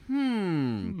it.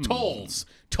 Tolls.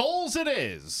 Tolls it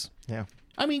is. Yeah.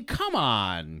 I mean, come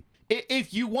on.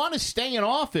 If you want to stay in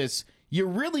office, you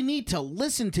really need to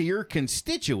listen to your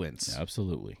constituents.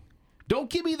 Absolutely. Don't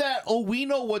give me that, we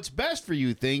know what's best for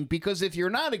you thing, because if you're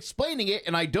not explaining it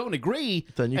and I don't agree...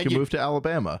 Then you can move to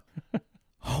Alabama.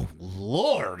 Oh,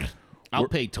 Lord. I'll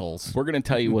pay tolls. We're going to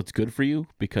tell you what's good for you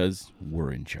because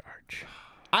we're in charge.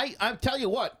 I tell you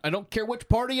what, I don't care which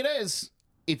party it is.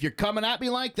 If you're coming at me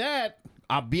like that,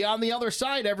 I'll be on the other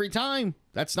side every time.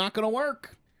 That's not going to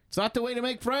work. It's not the way to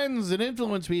make friends and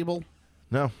influence people.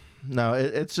 No,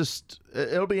 it's just,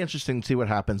 it'll be interesting to see what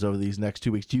happens over these next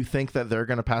 2 weeks. Do you think that they're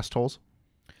going to pass tolls?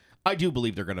 I do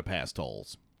believe they're going to pass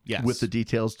tolls. Yes. With the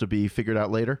details to be figured out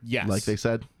later? Yes. Like they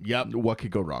said? Yep. What could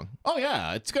go wrong? Oh,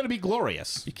 yeah. It's going to be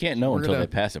glorious. You can't know until they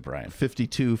pass it, Brian.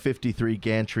 52, 53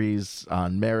 gantries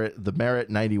on the merit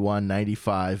 91,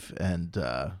 95, and...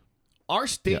 Our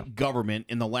state government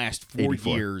in the last 4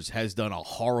 84. years has done a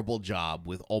horrible job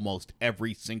with almost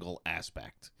every single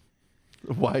aspect.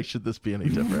 Why should this be any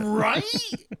different? Right?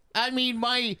 I mean,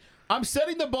 I'm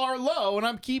setting the bar low, and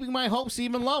I'm keeping my hopes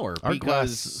even lower. Our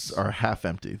glasses are half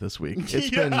empty this week. It's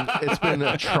been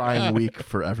a trying week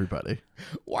for everybody.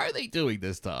 Why are they doing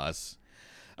this to us?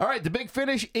 All right, the Big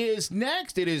Finish is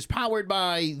next. It is powered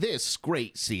by this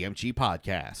great CMG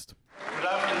podcast. Good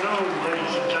afternoon,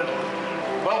 ladies and gentlemen.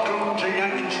 Welcome to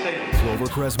Yankee Stadium.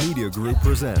 Clovercrest Media Group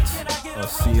presents a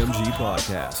CMG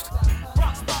podcast.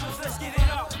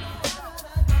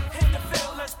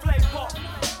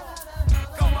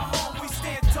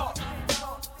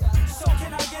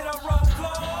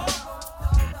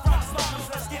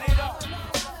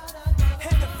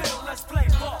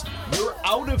 You're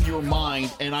out of your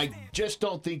mind, and I just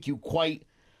don't think you quite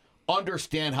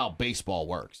understand how baseball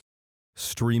works.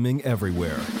 Streaming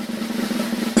everywhere.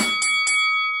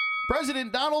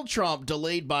 President Donald Trump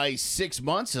delayed by 6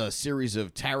 months a series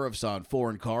of tariffs on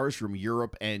foreign cars from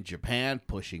Europe and Japan,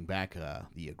 pushing back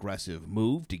the aggressive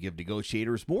move to give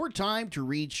negotiators more time to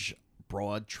reach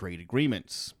broad trade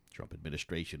agreements. Trump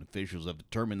administration officials have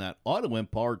determined that auto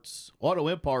imports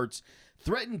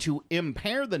threaten to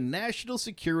impair the national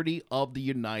security of the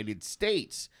United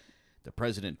States. The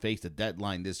president faced a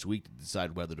deadline this week to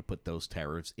decide whether to put those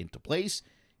tariffs into place.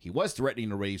 He was threatening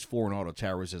to raise foreign auto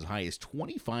tariffs as high as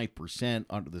 25%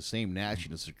 under the same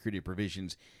national security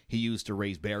provisions he used to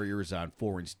raise barriers on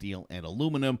foreign steel and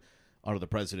aluminum. Under the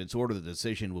president's order, the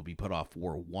decision will be put off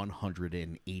for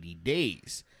 180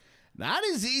 days. Not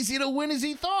as easy to win as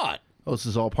he thought. Oh, this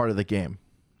is all part of the game.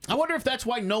 I wonder if that's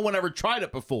why no one ever tried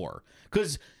it before.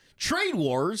 Because trade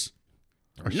wars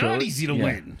are not easy to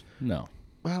win. No.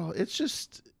 Well, it's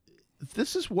just...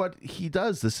 This is what he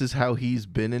does. This is how he's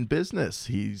been in business.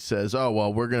 He says, oh,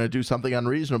 well, we're going to do something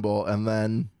unreasonable, and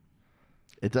then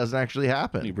It doesn't actually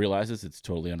happen. He realizes it's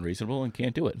totally unreasonable and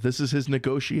can't do it. This is his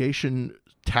negotiation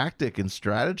tactic and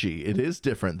strategy. It is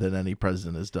different than any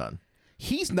president has done.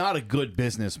 He's not a good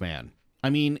businessman. I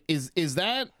mean, is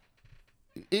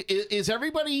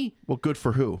everybody... Well, good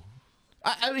for who?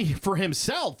 I mean, for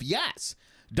himself, yes.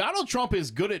 Donald Trump is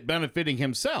good at benefiting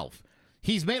himself.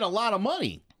 He's made a lot of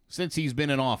money since he's been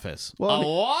in office. Well, a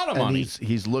lot of money.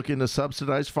 He's looking to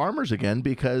subsidize farmers again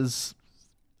because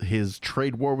his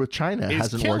trade war with China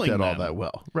hasn't worked out all that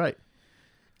well. Right.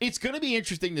 It's going to be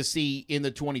interesting to see in the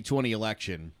 2020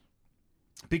 election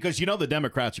because, the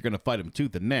Democrats are going to fight him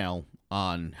tooth and nail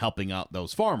on helping out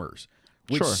those farmers,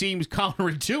 which seems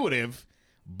counterintuitive,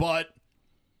 but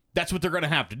that's what they're going to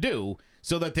have to do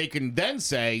so that they can then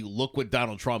say, look what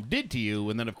Donald Trump did to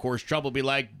you. And then, of course, Trump will be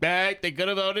like, they could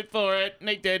have voted for it, and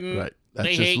they didn't. Right. That's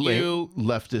they just hate you.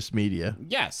 Leftist media.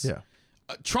 Yes. Yeah.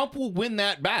 Trump will win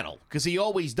that battle because he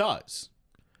always does.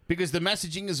 Because the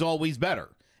messaging is always better.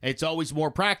 It's always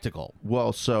more practical.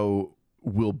 Well, so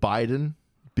will Biden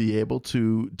be able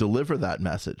to deliver that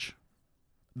message?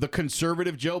 The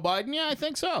conservative Joe Biden? Yeah, I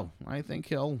think so. I think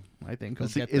he'll get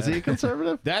that. Is he a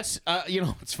conservative? That's,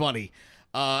 it's funny.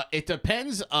 It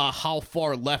depends how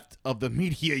far left of the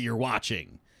media you're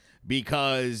watching.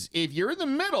 Because if you're in the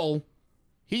middle,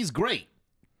 he's great.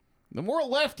 The more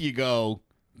left you go,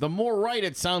 the more right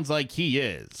it sounds like he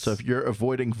is. So if you're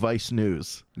avoiding Vice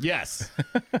News. Yes.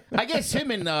 I guess him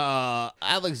and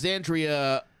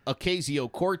Alexandria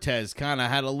Ocasio-Cortez kind of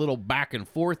had a little back and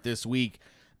forth this week,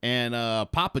 and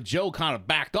Papa Joe kind of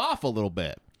backed off a little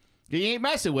bit. He ain't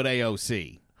messing with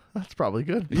AOC. That's probably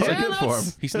good. Probably good for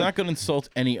him. He's not going to insult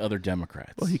any other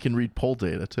Democrats. Well, he can read poll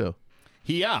data, too.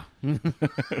 Yeah. He's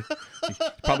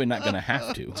probably not going to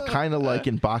have to. It's kind of like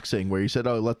in boxing where you said,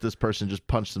 let this person just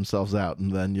punch themselves out,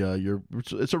 and then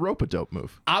it's a rope-a-dope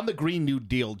move. On the Green New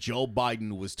Deal, Joe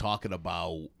Biden was talking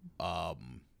about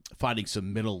finding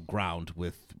some middle ground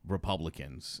with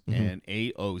Republicans, and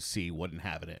AOC wasn't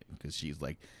having it because she's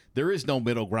like, there is no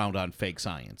middle ground on fake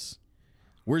science.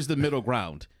 Where's the middle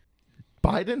ground?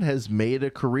 Biden has made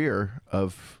a career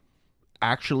of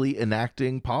actually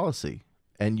enacting policy.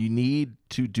 And you need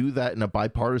to do that in a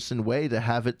bipartisan way to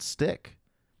have it stick.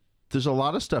 There's a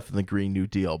lot of stuff in the Green New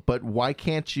Deal, but why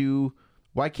can't you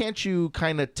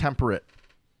kind of temper it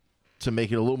to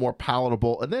make it a little more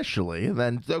palatable initially? And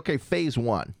then, phase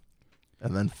 1.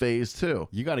 And then phase 2.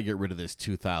 You got to get rid of this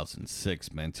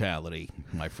 2006 mentality,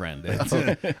 my friend.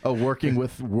 Working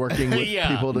with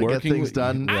people to get things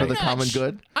done for the common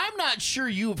good. I'm not sure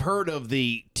you've heard of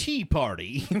the Tea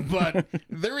Party, but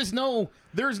there's no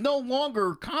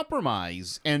longer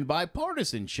compromise and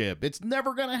bipartisanship. It's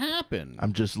never going to happen.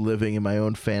 I'm just living in my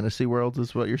own fantasy world,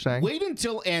 is what you're saying? Wait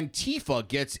until Antifa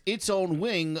gets its own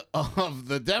wing of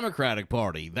the Democratic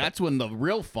Party. That's when the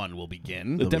real fun will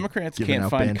begin. The Democrats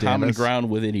can't find common ground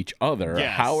within each other.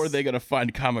 Yes. How are they going to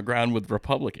find common ground with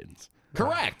Republicans?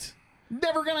 Correct.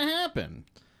 Never going to happen.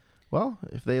 Well,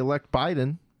 if they elect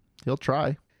Biden, he'll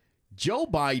try. Joe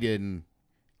Biden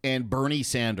and Bernie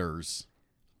Sanders,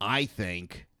 I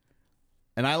think,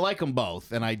 and I like them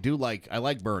both, and I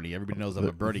like Bernie. Everybody knows I'm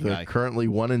a Bernie guy. They're currently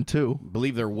 1 and 2. I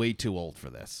believe they're way too old for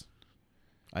this.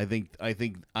 I think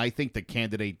the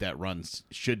candidate that runs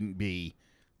shouldn't be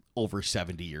over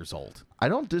 70 years old. I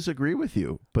don't disagree with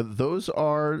you, but those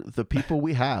are the people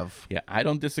we have. Yeah, I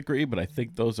don't disagree, but I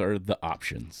think those are the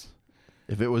options.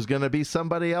 If it was going to be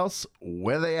somebody else,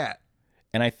 where they at?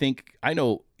 And I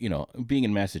know, being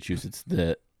in Massachusetts,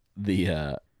 the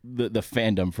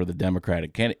fandom for the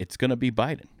Democratic candidate, it's going to be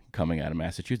Biden coming out of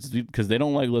Massachusetts because they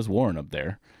don't like Liz Warren up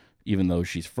there, even though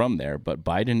she's from there. But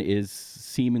Biden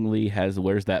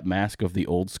wears that mask of the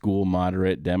old school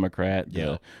moderate Democrat,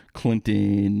 the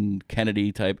Clinton,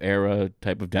 Kennedy type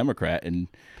of Democrat. And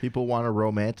people want to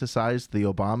romanticize the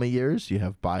Obama years. You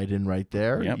have Biden right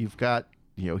there. Yep. You've got,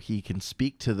 he can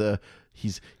speak to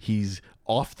he's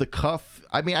off the cuff.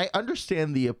 I mean, I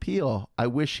understand the appeal. I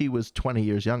wish he was 20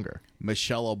 years younger.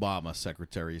 Michelle Obama,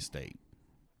 Secretary of State.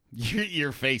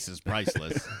 Your face is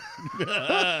priceless.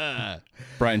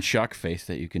 Brian shock face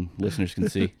that listeners can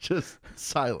see. Just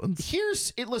silence.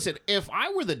 Listen, if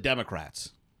I were the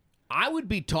Democrats, I would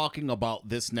be talking about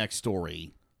this next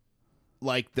story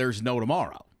like there's no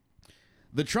tomorrow.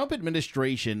 The Trump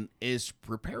administration is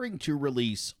preparing to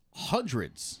release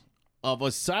hundreds of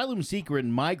asylum-seeker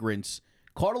migrants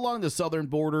caught along the southern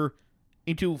border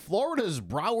into Florida's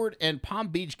Broward and Palm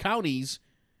Beach counties.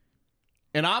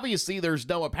 And obviously, there's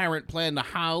no apparent plan to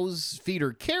house, feed,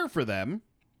 or care for them.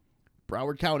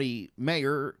 Broward County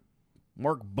Mayor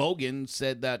Mark Bogan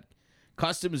said that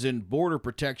Customs and Border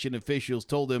Protection officials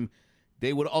told him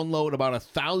They would unload about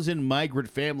 1,000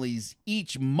 migrant families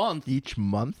each month. Each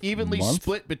month? Evenly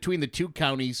split between the two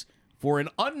counties for an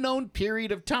unknown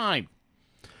period of time.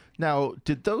 Now,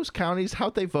 did those counties,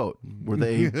 how'd they vote? Were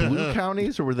they blue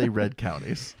counties or were they red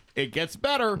counties? It gets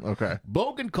better. Okay.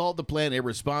 Bogan called the plan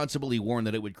irresponsible. He warned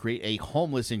that it would create a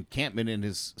homeless encampment in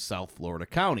his South Florida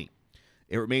county.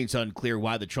 It remains unclear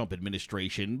why the Trump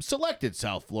administration selected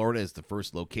South Florida as the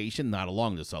first location, not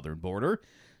along the southern border.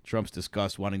 Trump's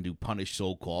discussed wanting to punish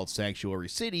so-called sanctuary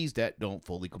cities that don't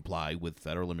fully comply with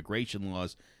federal immigration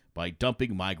laws by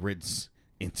dumping migrants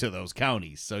into those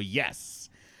counties. So, yes.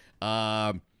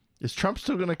 Is Trump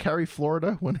still going to carry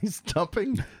Florida when he's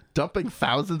dumping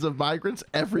thousands of migrants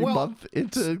every month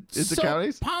into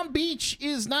counties? Palm Beach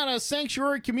is not a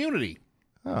sanctuary community.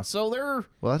 Oh. So they're...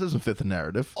 Well, that doesn't fit the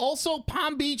narrative. Also,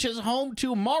 Palm Beach is home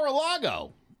to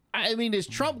Mar-a-Lago. I mean, is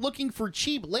Trump looking for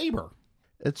cheap labor?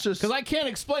 It's just... Because I can't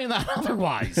explain that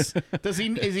otherwise. Is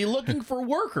he looking for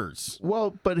workers?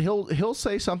 Well, but he'll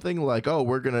say something like, oh,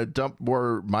 we're going to dump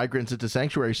more migrants into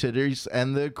sanctuary cities,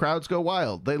 and the crowds go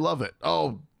wild. They love it.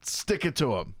 Oh, stick it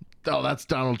to him. Oh, that's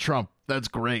Donald Trump. That's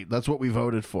great. That's what we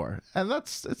voted for. And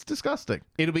it's disgusting.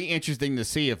 It'll be interesting to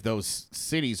see if those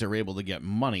cities are able to get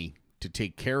money to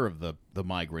take care of the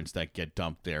migrants that get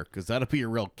dumped there, because that'll be a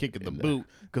real kick in the boot,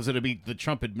 because it'll be the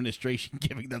Trump administration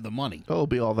giving them the money. It'll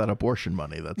be all that abortion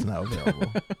money that's now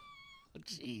available.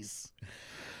 Jeez.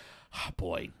 Oh,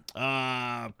 boy.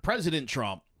 President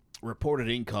Trump reported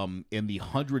income in the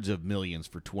hundreds of millions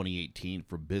for 2018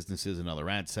 from businesses and other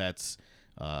assets.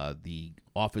 The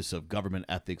Office of Government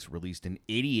Ethics released an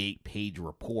 88-page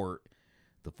report.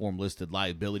 The form listed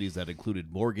liabilities that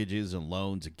included mortgages and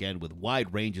loans, again, with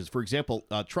wide ranges. For example,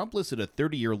 Trump listed a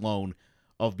 30-year loan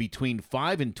of between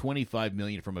 $5 and $25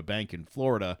 million from a bank in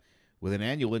Florida with an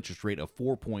annual interest rate of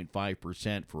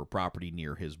 4.5% for a property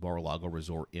near his Mar-a-Lago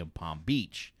resort in Palm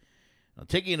Beach. Now,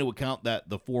 taking into account that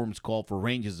the forms call for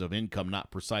ranges of income,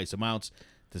 not precise amounts,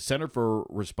 the Center for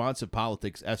Responsive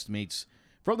Politics estimates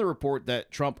from the report that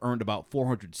Trump earned about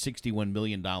 $461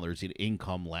 million in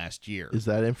income last year. Is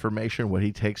that information what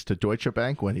he takes to Deutsche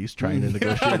Bank when he's trying to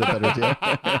negotiate a better deal?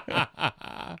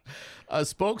 A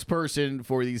spokesperson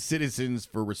for the Citizens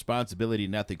for Responsibility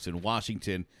and Ethics in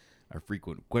Washington, a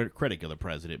frequent critic of the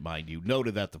president, mind you,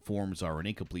 noted that the forms are an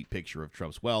incomplete picture of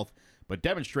Trump's wealth, but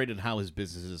demonstrated how his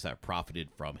businesses have profited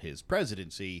from his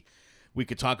presidency. We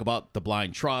could talk about the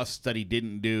blind trust that he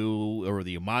didn't do, or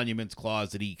the emoluments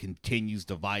clause that he continues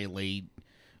to violate.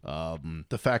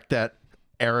 The fact that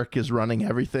Eric is running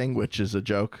everything, which is a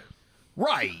joke.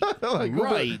 Right,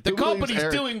 right. The company's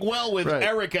doing well with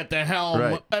Eric at the helm.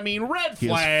 Right. I mean, red flags. He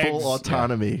has full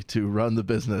autonomy to run the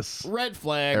business. Red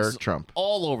flags. Eric Trump.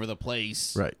 All over the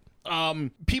place. Right.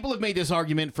 People have made this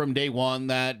argument from day one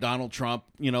that Donald Trump,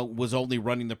 was only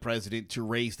running the president to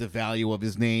raise the value of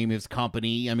his name, his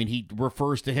company. I mean, he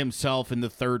refers to himself in the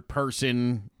third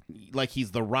person like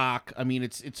he's The Rock. I mean,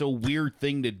 it's a weird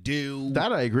thing to do.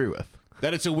 That I agree with.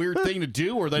 That it's a weird thing to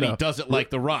do, or that he does it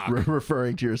like The Rock?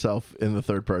 Referring to yourself in the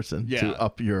third person to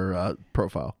up your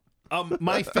profile.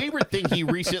 My favorite thing he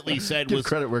recently said was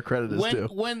credit where credit is due.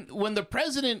 When the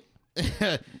president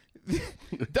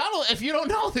Donald, if you don't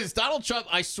know this, Donald Trump,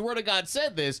 I swear to God,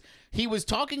 said this. He was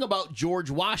talking about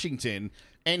George Washington,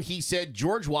 and he said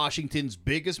George Washington's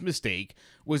biggest mistake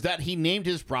was that he named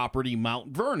his property Mount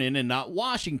Vernon and not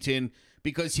Washington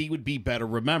because he would be better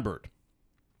remembered.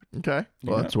 Okay.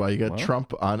 Well, that's why you got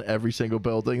Trump on every single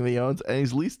building that he owns, and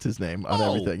he's leased his name on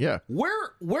everything. Yeah.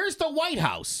 Where's the White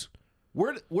House?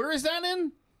 Where is that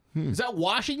in? Is that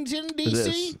Washington,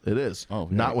 D.C.? It is. Oh,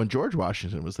 not when George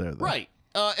Washington was there, though. Right.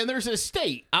 And there's a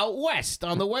state out west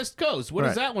on the West Coast. What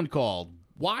is that one called?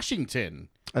 Washington.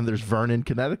 And there's Vernon,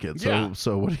 Connecticut.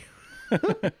 So what do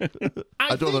you...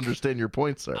 I don't understand your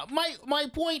point, sir. My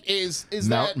point is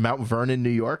Mount Vernon, New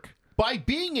York? By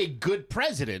being a good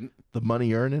president... The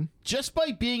money earning? Just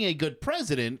by being a good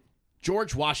president,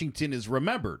 George Washington is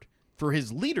remembered for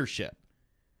his leadership.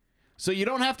 So you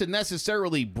don't have to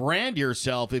necessarily brand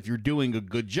yourself if you're doing a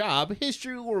good job.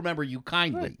 History will remember you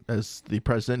kindly. Right. As the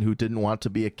president who didn't want to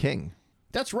be a king.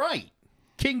 That's right.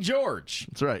 King George.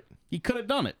 That's right. He could have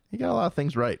done it. He got a lot of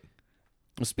things right.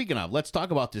 Well, speaking of, let's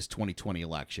talk about this 2020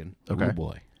 election. Okay. Oh,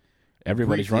 boy.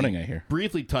 Everybody's running, I hear.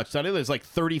 Briefly touched on it. There's like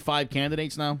 35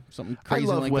 candidates now. Something crazy like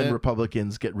that. I love when that.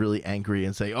 Republicans get really angry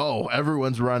and say, oh,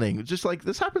 everyone's running. Just like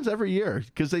this happens every year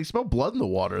because they smell blood in the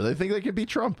water. They think they could beat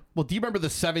Trump. Well, do you remember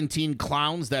the 17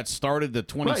 clowns that started the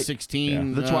 2016? Right.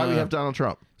 Yeah. That's why we have Donald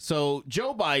Trump. So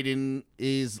Joe Biden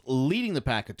is leading the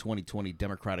pack of 2020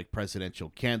 Democratic presidential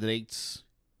candidates.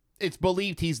 It's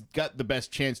believed he's got the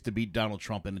best chance to beat Donald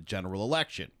Trump in a general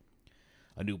election.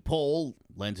 A new poll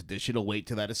lends additional weight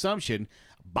to that assumption.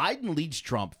 Biden leads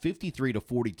Trump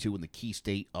 53-42 in the key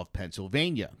state of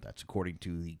Pennsylvania. That's according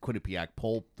to the Quinnipiac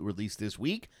poll released this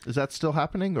week. Is that still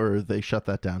happening, or they shut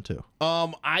that down too?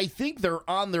 I think they're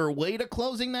on their way to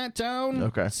closing that down.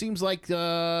 Okay. Seems like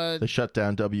they shut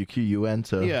down WQUN,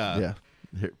 so yeah.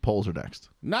 Here, polls are next.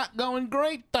 Not going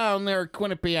great down there,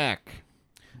 Quinnipiac.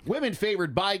 Women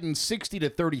favored Biden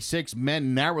 60-36.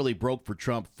 Men narrowly broke for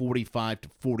Trump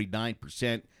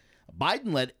 45-49%.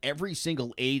 Biden led every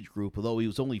single age group, although he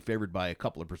was only favored by a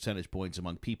couple of percentage points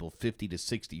among people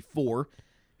 50-64.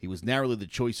 He was narrowly the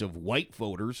choice of white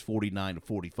voters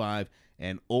 49-45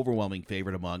 and overwhelming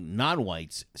favorite among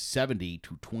non-whites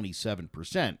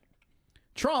 70-27%.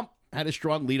 Trump had a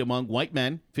strong lead among white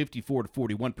men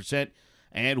 54-41%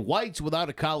 and whites without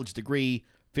a college degree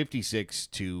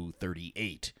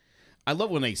 56-38. I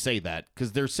love when they say that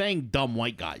because they're saying dumb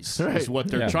white guys is what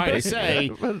they're trying to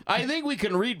say. I think we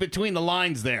can read between the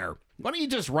lines there. Why don't you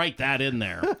just write that in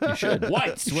there? You should.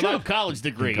 Whites without college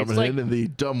degree. Coming in the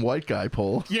dumb white guy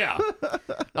poll. Yeah.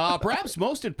 Perhaps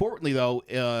most importantly, though,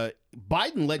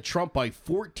 Biden led Trump by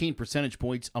 14 percentage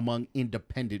points among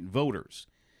independent voters.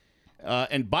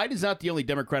 And Biden's not the only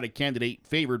Democratic candidate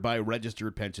favored by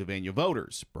registered Pennsylvania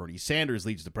voters. Bernie Sanders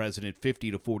leads the president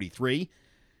 50-43.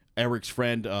 Eric's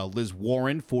friend Liz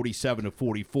Warren,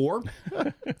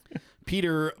 47-44.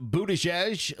 Peter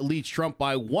Buttigieg leads Trump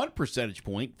by 1 percentage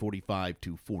point,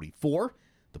 45-44.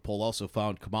 The poll also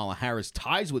found Kamala Harris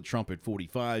ties with Trump at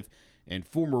 45, and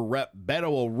former Rep. Beto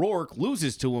O'Rourke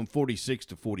loses to him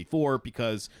 46-44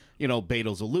 because,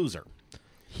 Beto's a loser.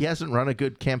 He hasn't run a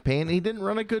good campaign. He didn't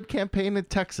run a good campaign in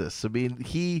Texas. I mean,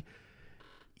 he's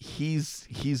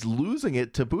losing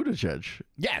it to Buttigieg.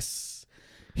 Yes.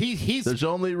 He's There's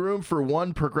only room for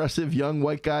one progressive young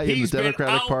white guy in the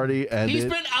Democratic Party, and he's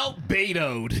been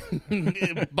out-Beto'd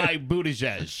by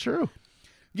Buttigieg. It's true.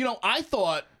 I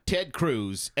thought Ted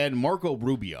Cruz and Marco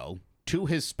Rubio, two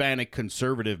Hispanic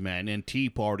conservative men and Tea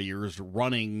Partiers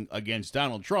running against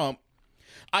Donald Trump,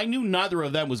 I knew neither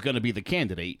of them was going to be the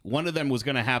candidate. One of them was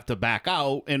going to have to back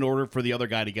out in order for the other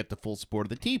guy to get the full support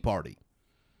of the Tea Party.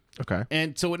 Okay.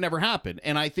 And so it never happened.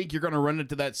 And I think you're going to run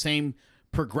into that same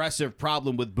progressive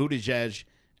problem with Buttigieg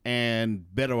and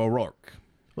Beto O'Rourke.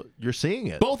 Well, you're seeing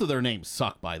it. Both of their names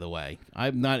suck, by the way.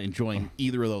 I'm not enjoying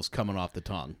either of those coming off the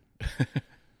tongue.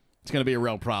 It's going to be a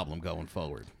real problem going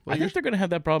forward. I think they're going to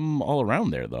have that problem all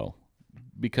around there, though,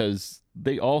 because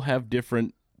they all have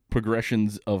different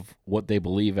progressions of what they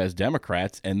believe as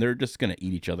Democrats, and they're just going to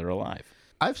eat each other alive.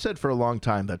 I've said for a long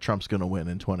time that Trump's going to win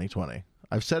in 2020.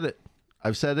 I've said it.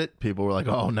 People were like,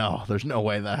 oh, no, there's no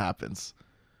way that happens.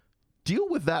 Deal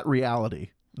with that reality,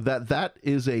 that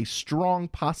is a strong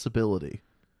possibility.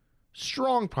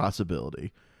 Strong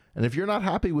possibility. And if you're not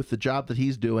happy with the job that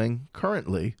he's doing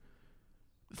currently,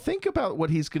 think about what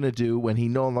he's going to do when he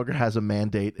no longer has a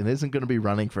mandate and isn't going to be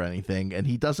running for anything, and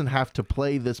he doesn't have to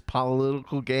play this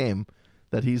political game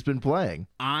that he's been playing.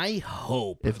 I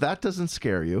hope. If that doesn't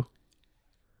scare you.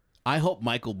 I hope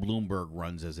Michael Bloomberg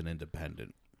runs as an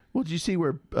independent. Well, did you see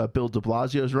where Bill de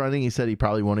Blasio's running? He said he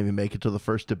probably won't even make it to the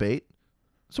first debate.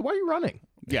 So why are you running?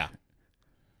 Yeah.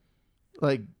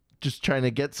 Like, just trying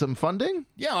to get some funding?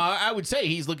 Yeah, I would say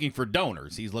he's looking for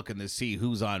donors. He's looking to see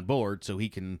who's on board so he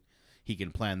can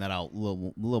plan that out a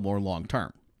little more long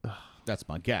term. That's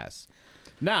my guess.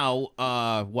 Now,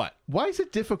 what? Why is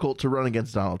it difficult to run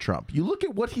against Donald Trump? You look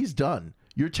at what he's done.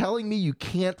 You're telling me you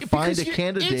can't find a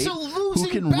candidate who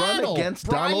can run against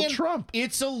Donald Trump.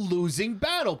 It's a losing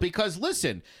battle because,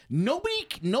 listen, nobody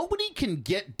can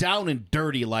get down and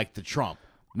dirty like the Trump.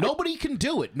 Nobody can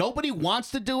do it. Nobody wants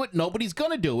to do it. Nobody's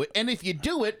going to do it. And if you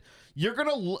do it, you're going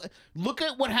to look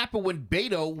at what happened when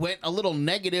Beto went a little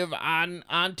negative on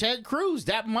Ted Cruz.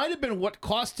 That might have been what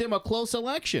cost him a close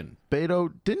election.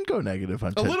 Beto didn't go negative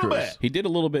on Ted Cruz. A little bit. He did a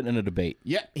little bit in a debate.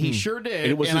 Yeah, he sure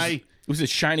did. And it was a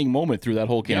shining moment through that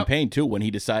whole campaign, too, when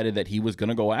he decided that he was going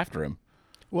to go after him.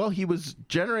 Well, he was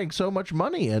generating so much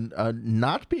money and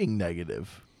not being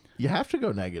negative. You have to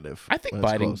go negative. I think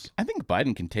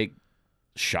Biden can take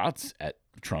shots at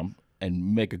Trump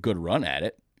and make a good run at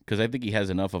it because I think he has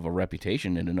enough of a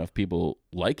reputation and enough people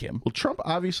like him. Well, Trump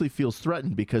obviously feels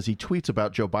threatened because he tweets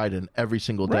about Joe Biden every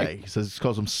single day. Right. He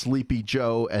calls him Sleepy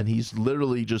Joe, and he's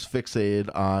literally just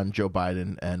fixated on Joe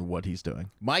Biden and what he's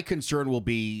doing. My concern will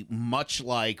be much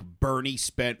like Bernie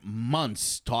spent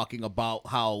months talking about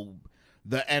how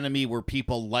the enemy were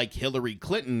people like Hillary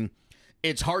Clinton.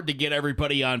 It's hard to get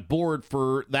everybody on board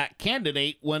for that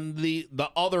candidate when the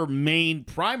other main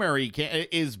primary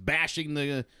is bashing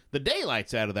the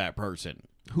daylights out of that person.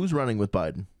 Who's running with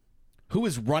Biden? Who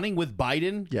is running with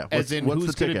Biden? Yeah. As in what's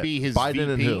who's the going to ticket? be his Biden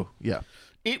VP? and who? Yeah.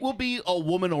 It will be a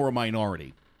woman or a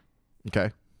minority.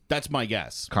 Okay. That's my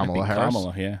guess. Kamala Harris.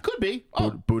 Kamala, yeah. Could be.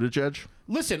 Oh, Buttigieg.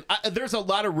 listen, there's a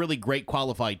lot of really great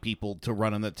qualified people to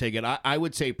run on the ticket. I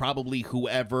would say probably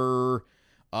whoever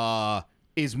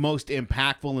is most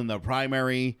impactful in the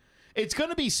primary. It's going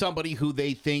to be somebody who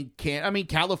they think can. I mean,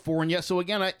 California. So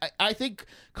again, I think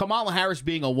Kamala Harris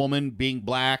being a woman, being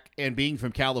black, and being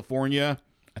from California,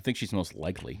 I think she's most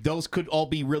likely. those could all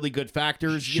be really good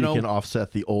factors. She can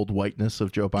offset the old whiteness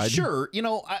of Joe Biden. Sure.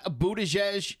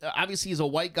 Buttigieg obviously is a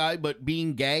white guy, but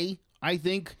being gay, I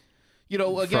think,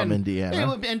 again. From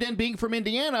Indiana. And then being from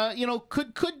Indiana,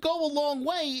 could go a long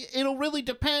way. It'll really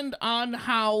depend on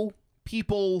how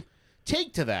people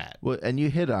take to that. Well, and you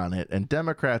hit on it, and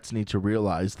Democrats need to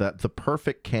realize that the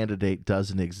perfect candidate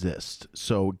doesn't exist.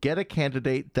 So get a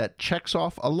candidate that checks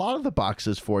off a lot of the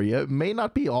boxes for you. It may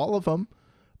not be all of them,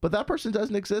 but that person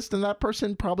doesn't exist, and that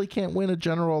person probably can't win a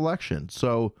general election.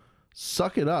 So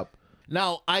suck it up.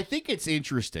 Now, I think it's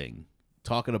interesting,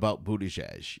 talking about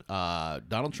Buttigieg.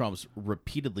 Donald Trump's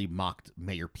repeatedly mocked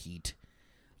Mayor Pete,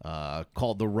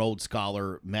 called the Rhodes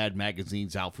Scholar, Mad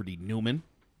Magazine's Alfred E. Newman.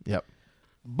 Yep.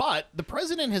 But the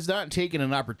president has not taken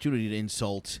an opportunity to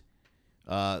insult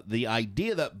the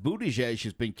idea that Buttigieg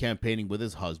has been campaigning with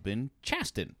his husband,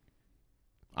 Chasten.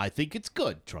 I think it's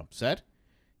good, Trump said.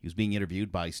 He was being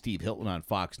interviewed by Steve Hilton on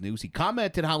Fox News. He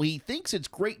commented how he thinks it's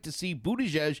great to see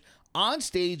Buttigieg on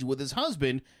stage with his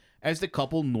husband as the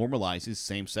couple normalizes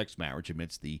same-sex marriage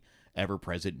amidst the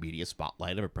ever-present media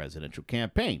spotlight of a presidential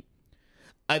campaign.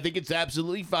 I think it's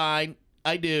absolutely fine.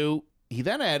 I do. He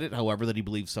then added, however, that he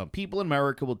believes some people in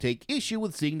America will take issue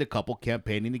with seeing the couple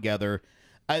campaigning together.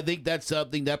 I think that's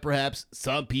something that perhaps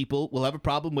some people will have a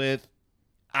problem with.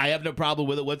 I have no problem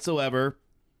with it whatsoever.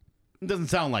 It doesn't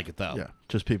sound like it, though. Yeah,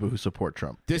 just people who support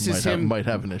Trump. This might is have, him. might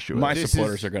have an issue with My it.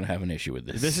 supporters are going to have an issue with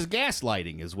this. This is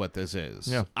gaslighting, is what this is.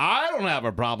 Yeah. I don't have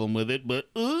a problem with it, but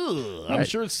I'm Right.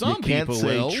 sure some you can't people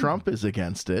say will. Trump is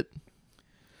against it.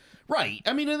 Right.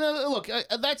 I mean, look,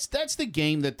 that's the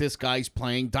game that this guy's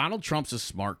playing. Donald Trump's a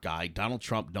smart guy. Donald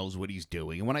Trump knows what he's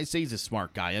doing. And when I say he's a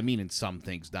smart guy, I mean in some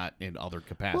things, not in other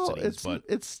capacities. Well,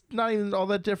 it's not even all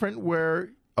that different where,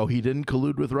 he didn't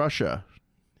collude with Russia.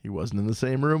 He wasn't in the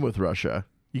same room with Russia.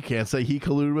 You can't say he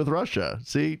colluded with Russia.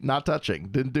 See, not touching,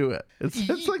 didn't do it.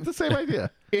 It's like the same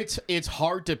idea. It's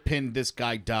hard to pin this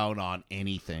guy down on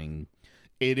anything.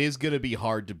 It is going to be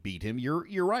hard to beat him. You're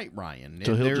right, Ryan.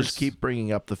 So he'll just keep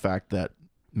bringing up the fact that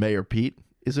Mayor Pete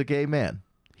is a gay man.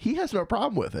 He has no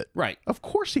problem with it. Right. Of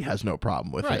course he has no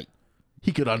problem with Right. it.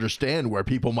 He could understand where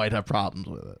people might have problems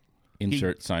with it.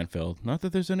 Insert Seinfeld. Not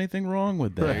that there's anything wrong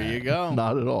with that. There you go.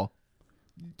 Not at all.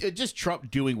 Just Trump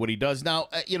doing what he does. Now,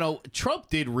 Trump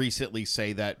did recently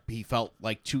say that he felt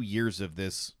like 2 years of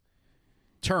this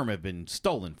term have been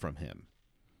stolen from him.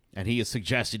 And he has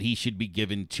suggested he should be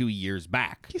given 2 years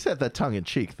back. He said that tongue in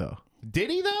cheek, though. Did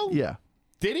he, though? Yeah.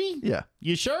 Did he? Yeah.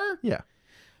 You sure? Yeah.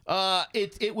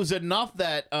 It was enough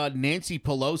that Nancy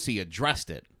Pelosi addressed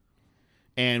it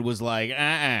and was like,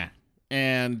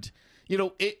 And,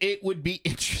 it would be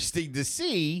interesting to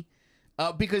see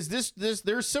because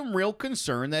there's some real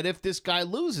concern that if this guy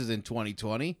loses in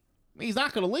 2020, he's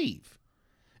not going to leave.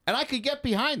 And I could get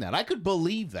behind that. I could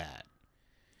believe that.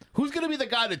 Who's going to be the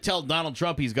guy to tell Donald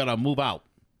Trump he's got to move out?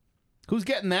 Who's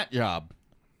getting that job?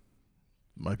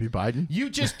 Might be Biden. You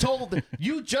just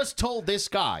told this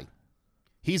guy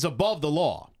he's above the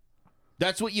law.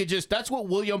 That's what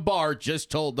William Barr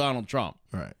just told Donald Trump.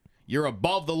 Right. You're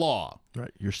above the law.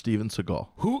 Right. You're Steven Seagal.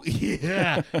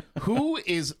 Who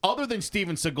is, other than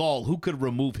Steven Seagal, who could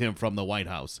remove him from the White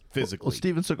House physically? Well,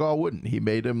 Steven Seagal wouldn't. He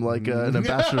made him like an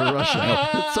ambassador to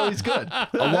Russia. So he's good.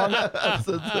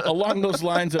 Along those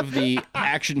lines of the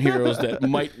action heroes that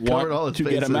might want to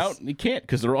get him out, he can't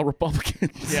because they're all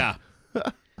Republicans. Yeah.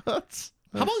 How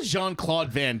about Jean-Claude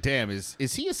Van Damme?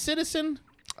 Is he a citizen?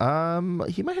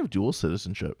 He might have dual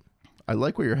citizenship. I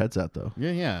like where your head's at, though.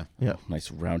 Yeah.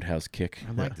 Nice roundhouse kick.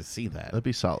 I'd like to see that. That'd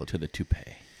be solid. To the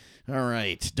toupee. All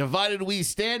right. Divided We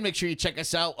Stand. Make sure you check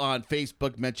us out on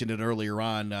Facebook. Mentioned it earlier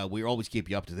on. We always keep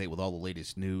you up to date with all the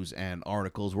latest news and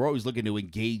articles. We're always looking to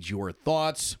engage your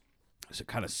thoughts to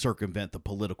kind of circumvent the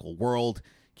political world,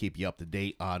 keep you up to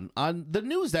date on the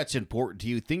news that's important to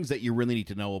you, things that you really need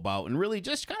to know about, and really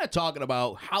just kind of talking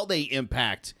about how they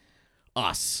impact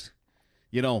us.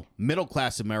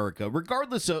 Middle-class America,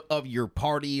 regardless of your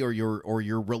party or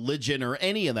your religion or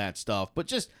any of that stuff, but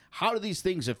just how do these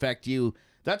things affect you?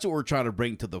 That's what we're trying to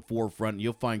bring to the forefront.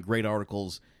 You'll find great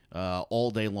articles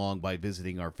all day long by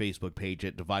visiting our Facebook page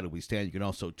at Divided We Stand. You can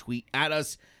also tweet at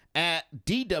us at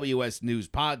DWS News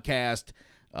Podcast.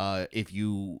 If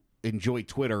you enjoy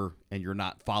Twitter and you're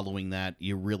not following that,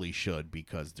 you really should,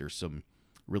 because there's some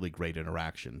really great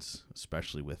interactions,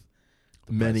 especially with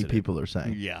the many president. people are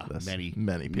saying. Yeah, this. many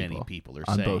people are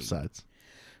on saying. both sides.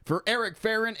 For Eric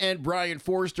Farron and Brian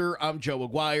Forster, I'm Joe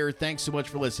Aguirre. Thanks so much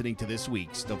for listening to this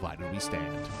week's Divided We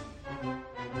Stand.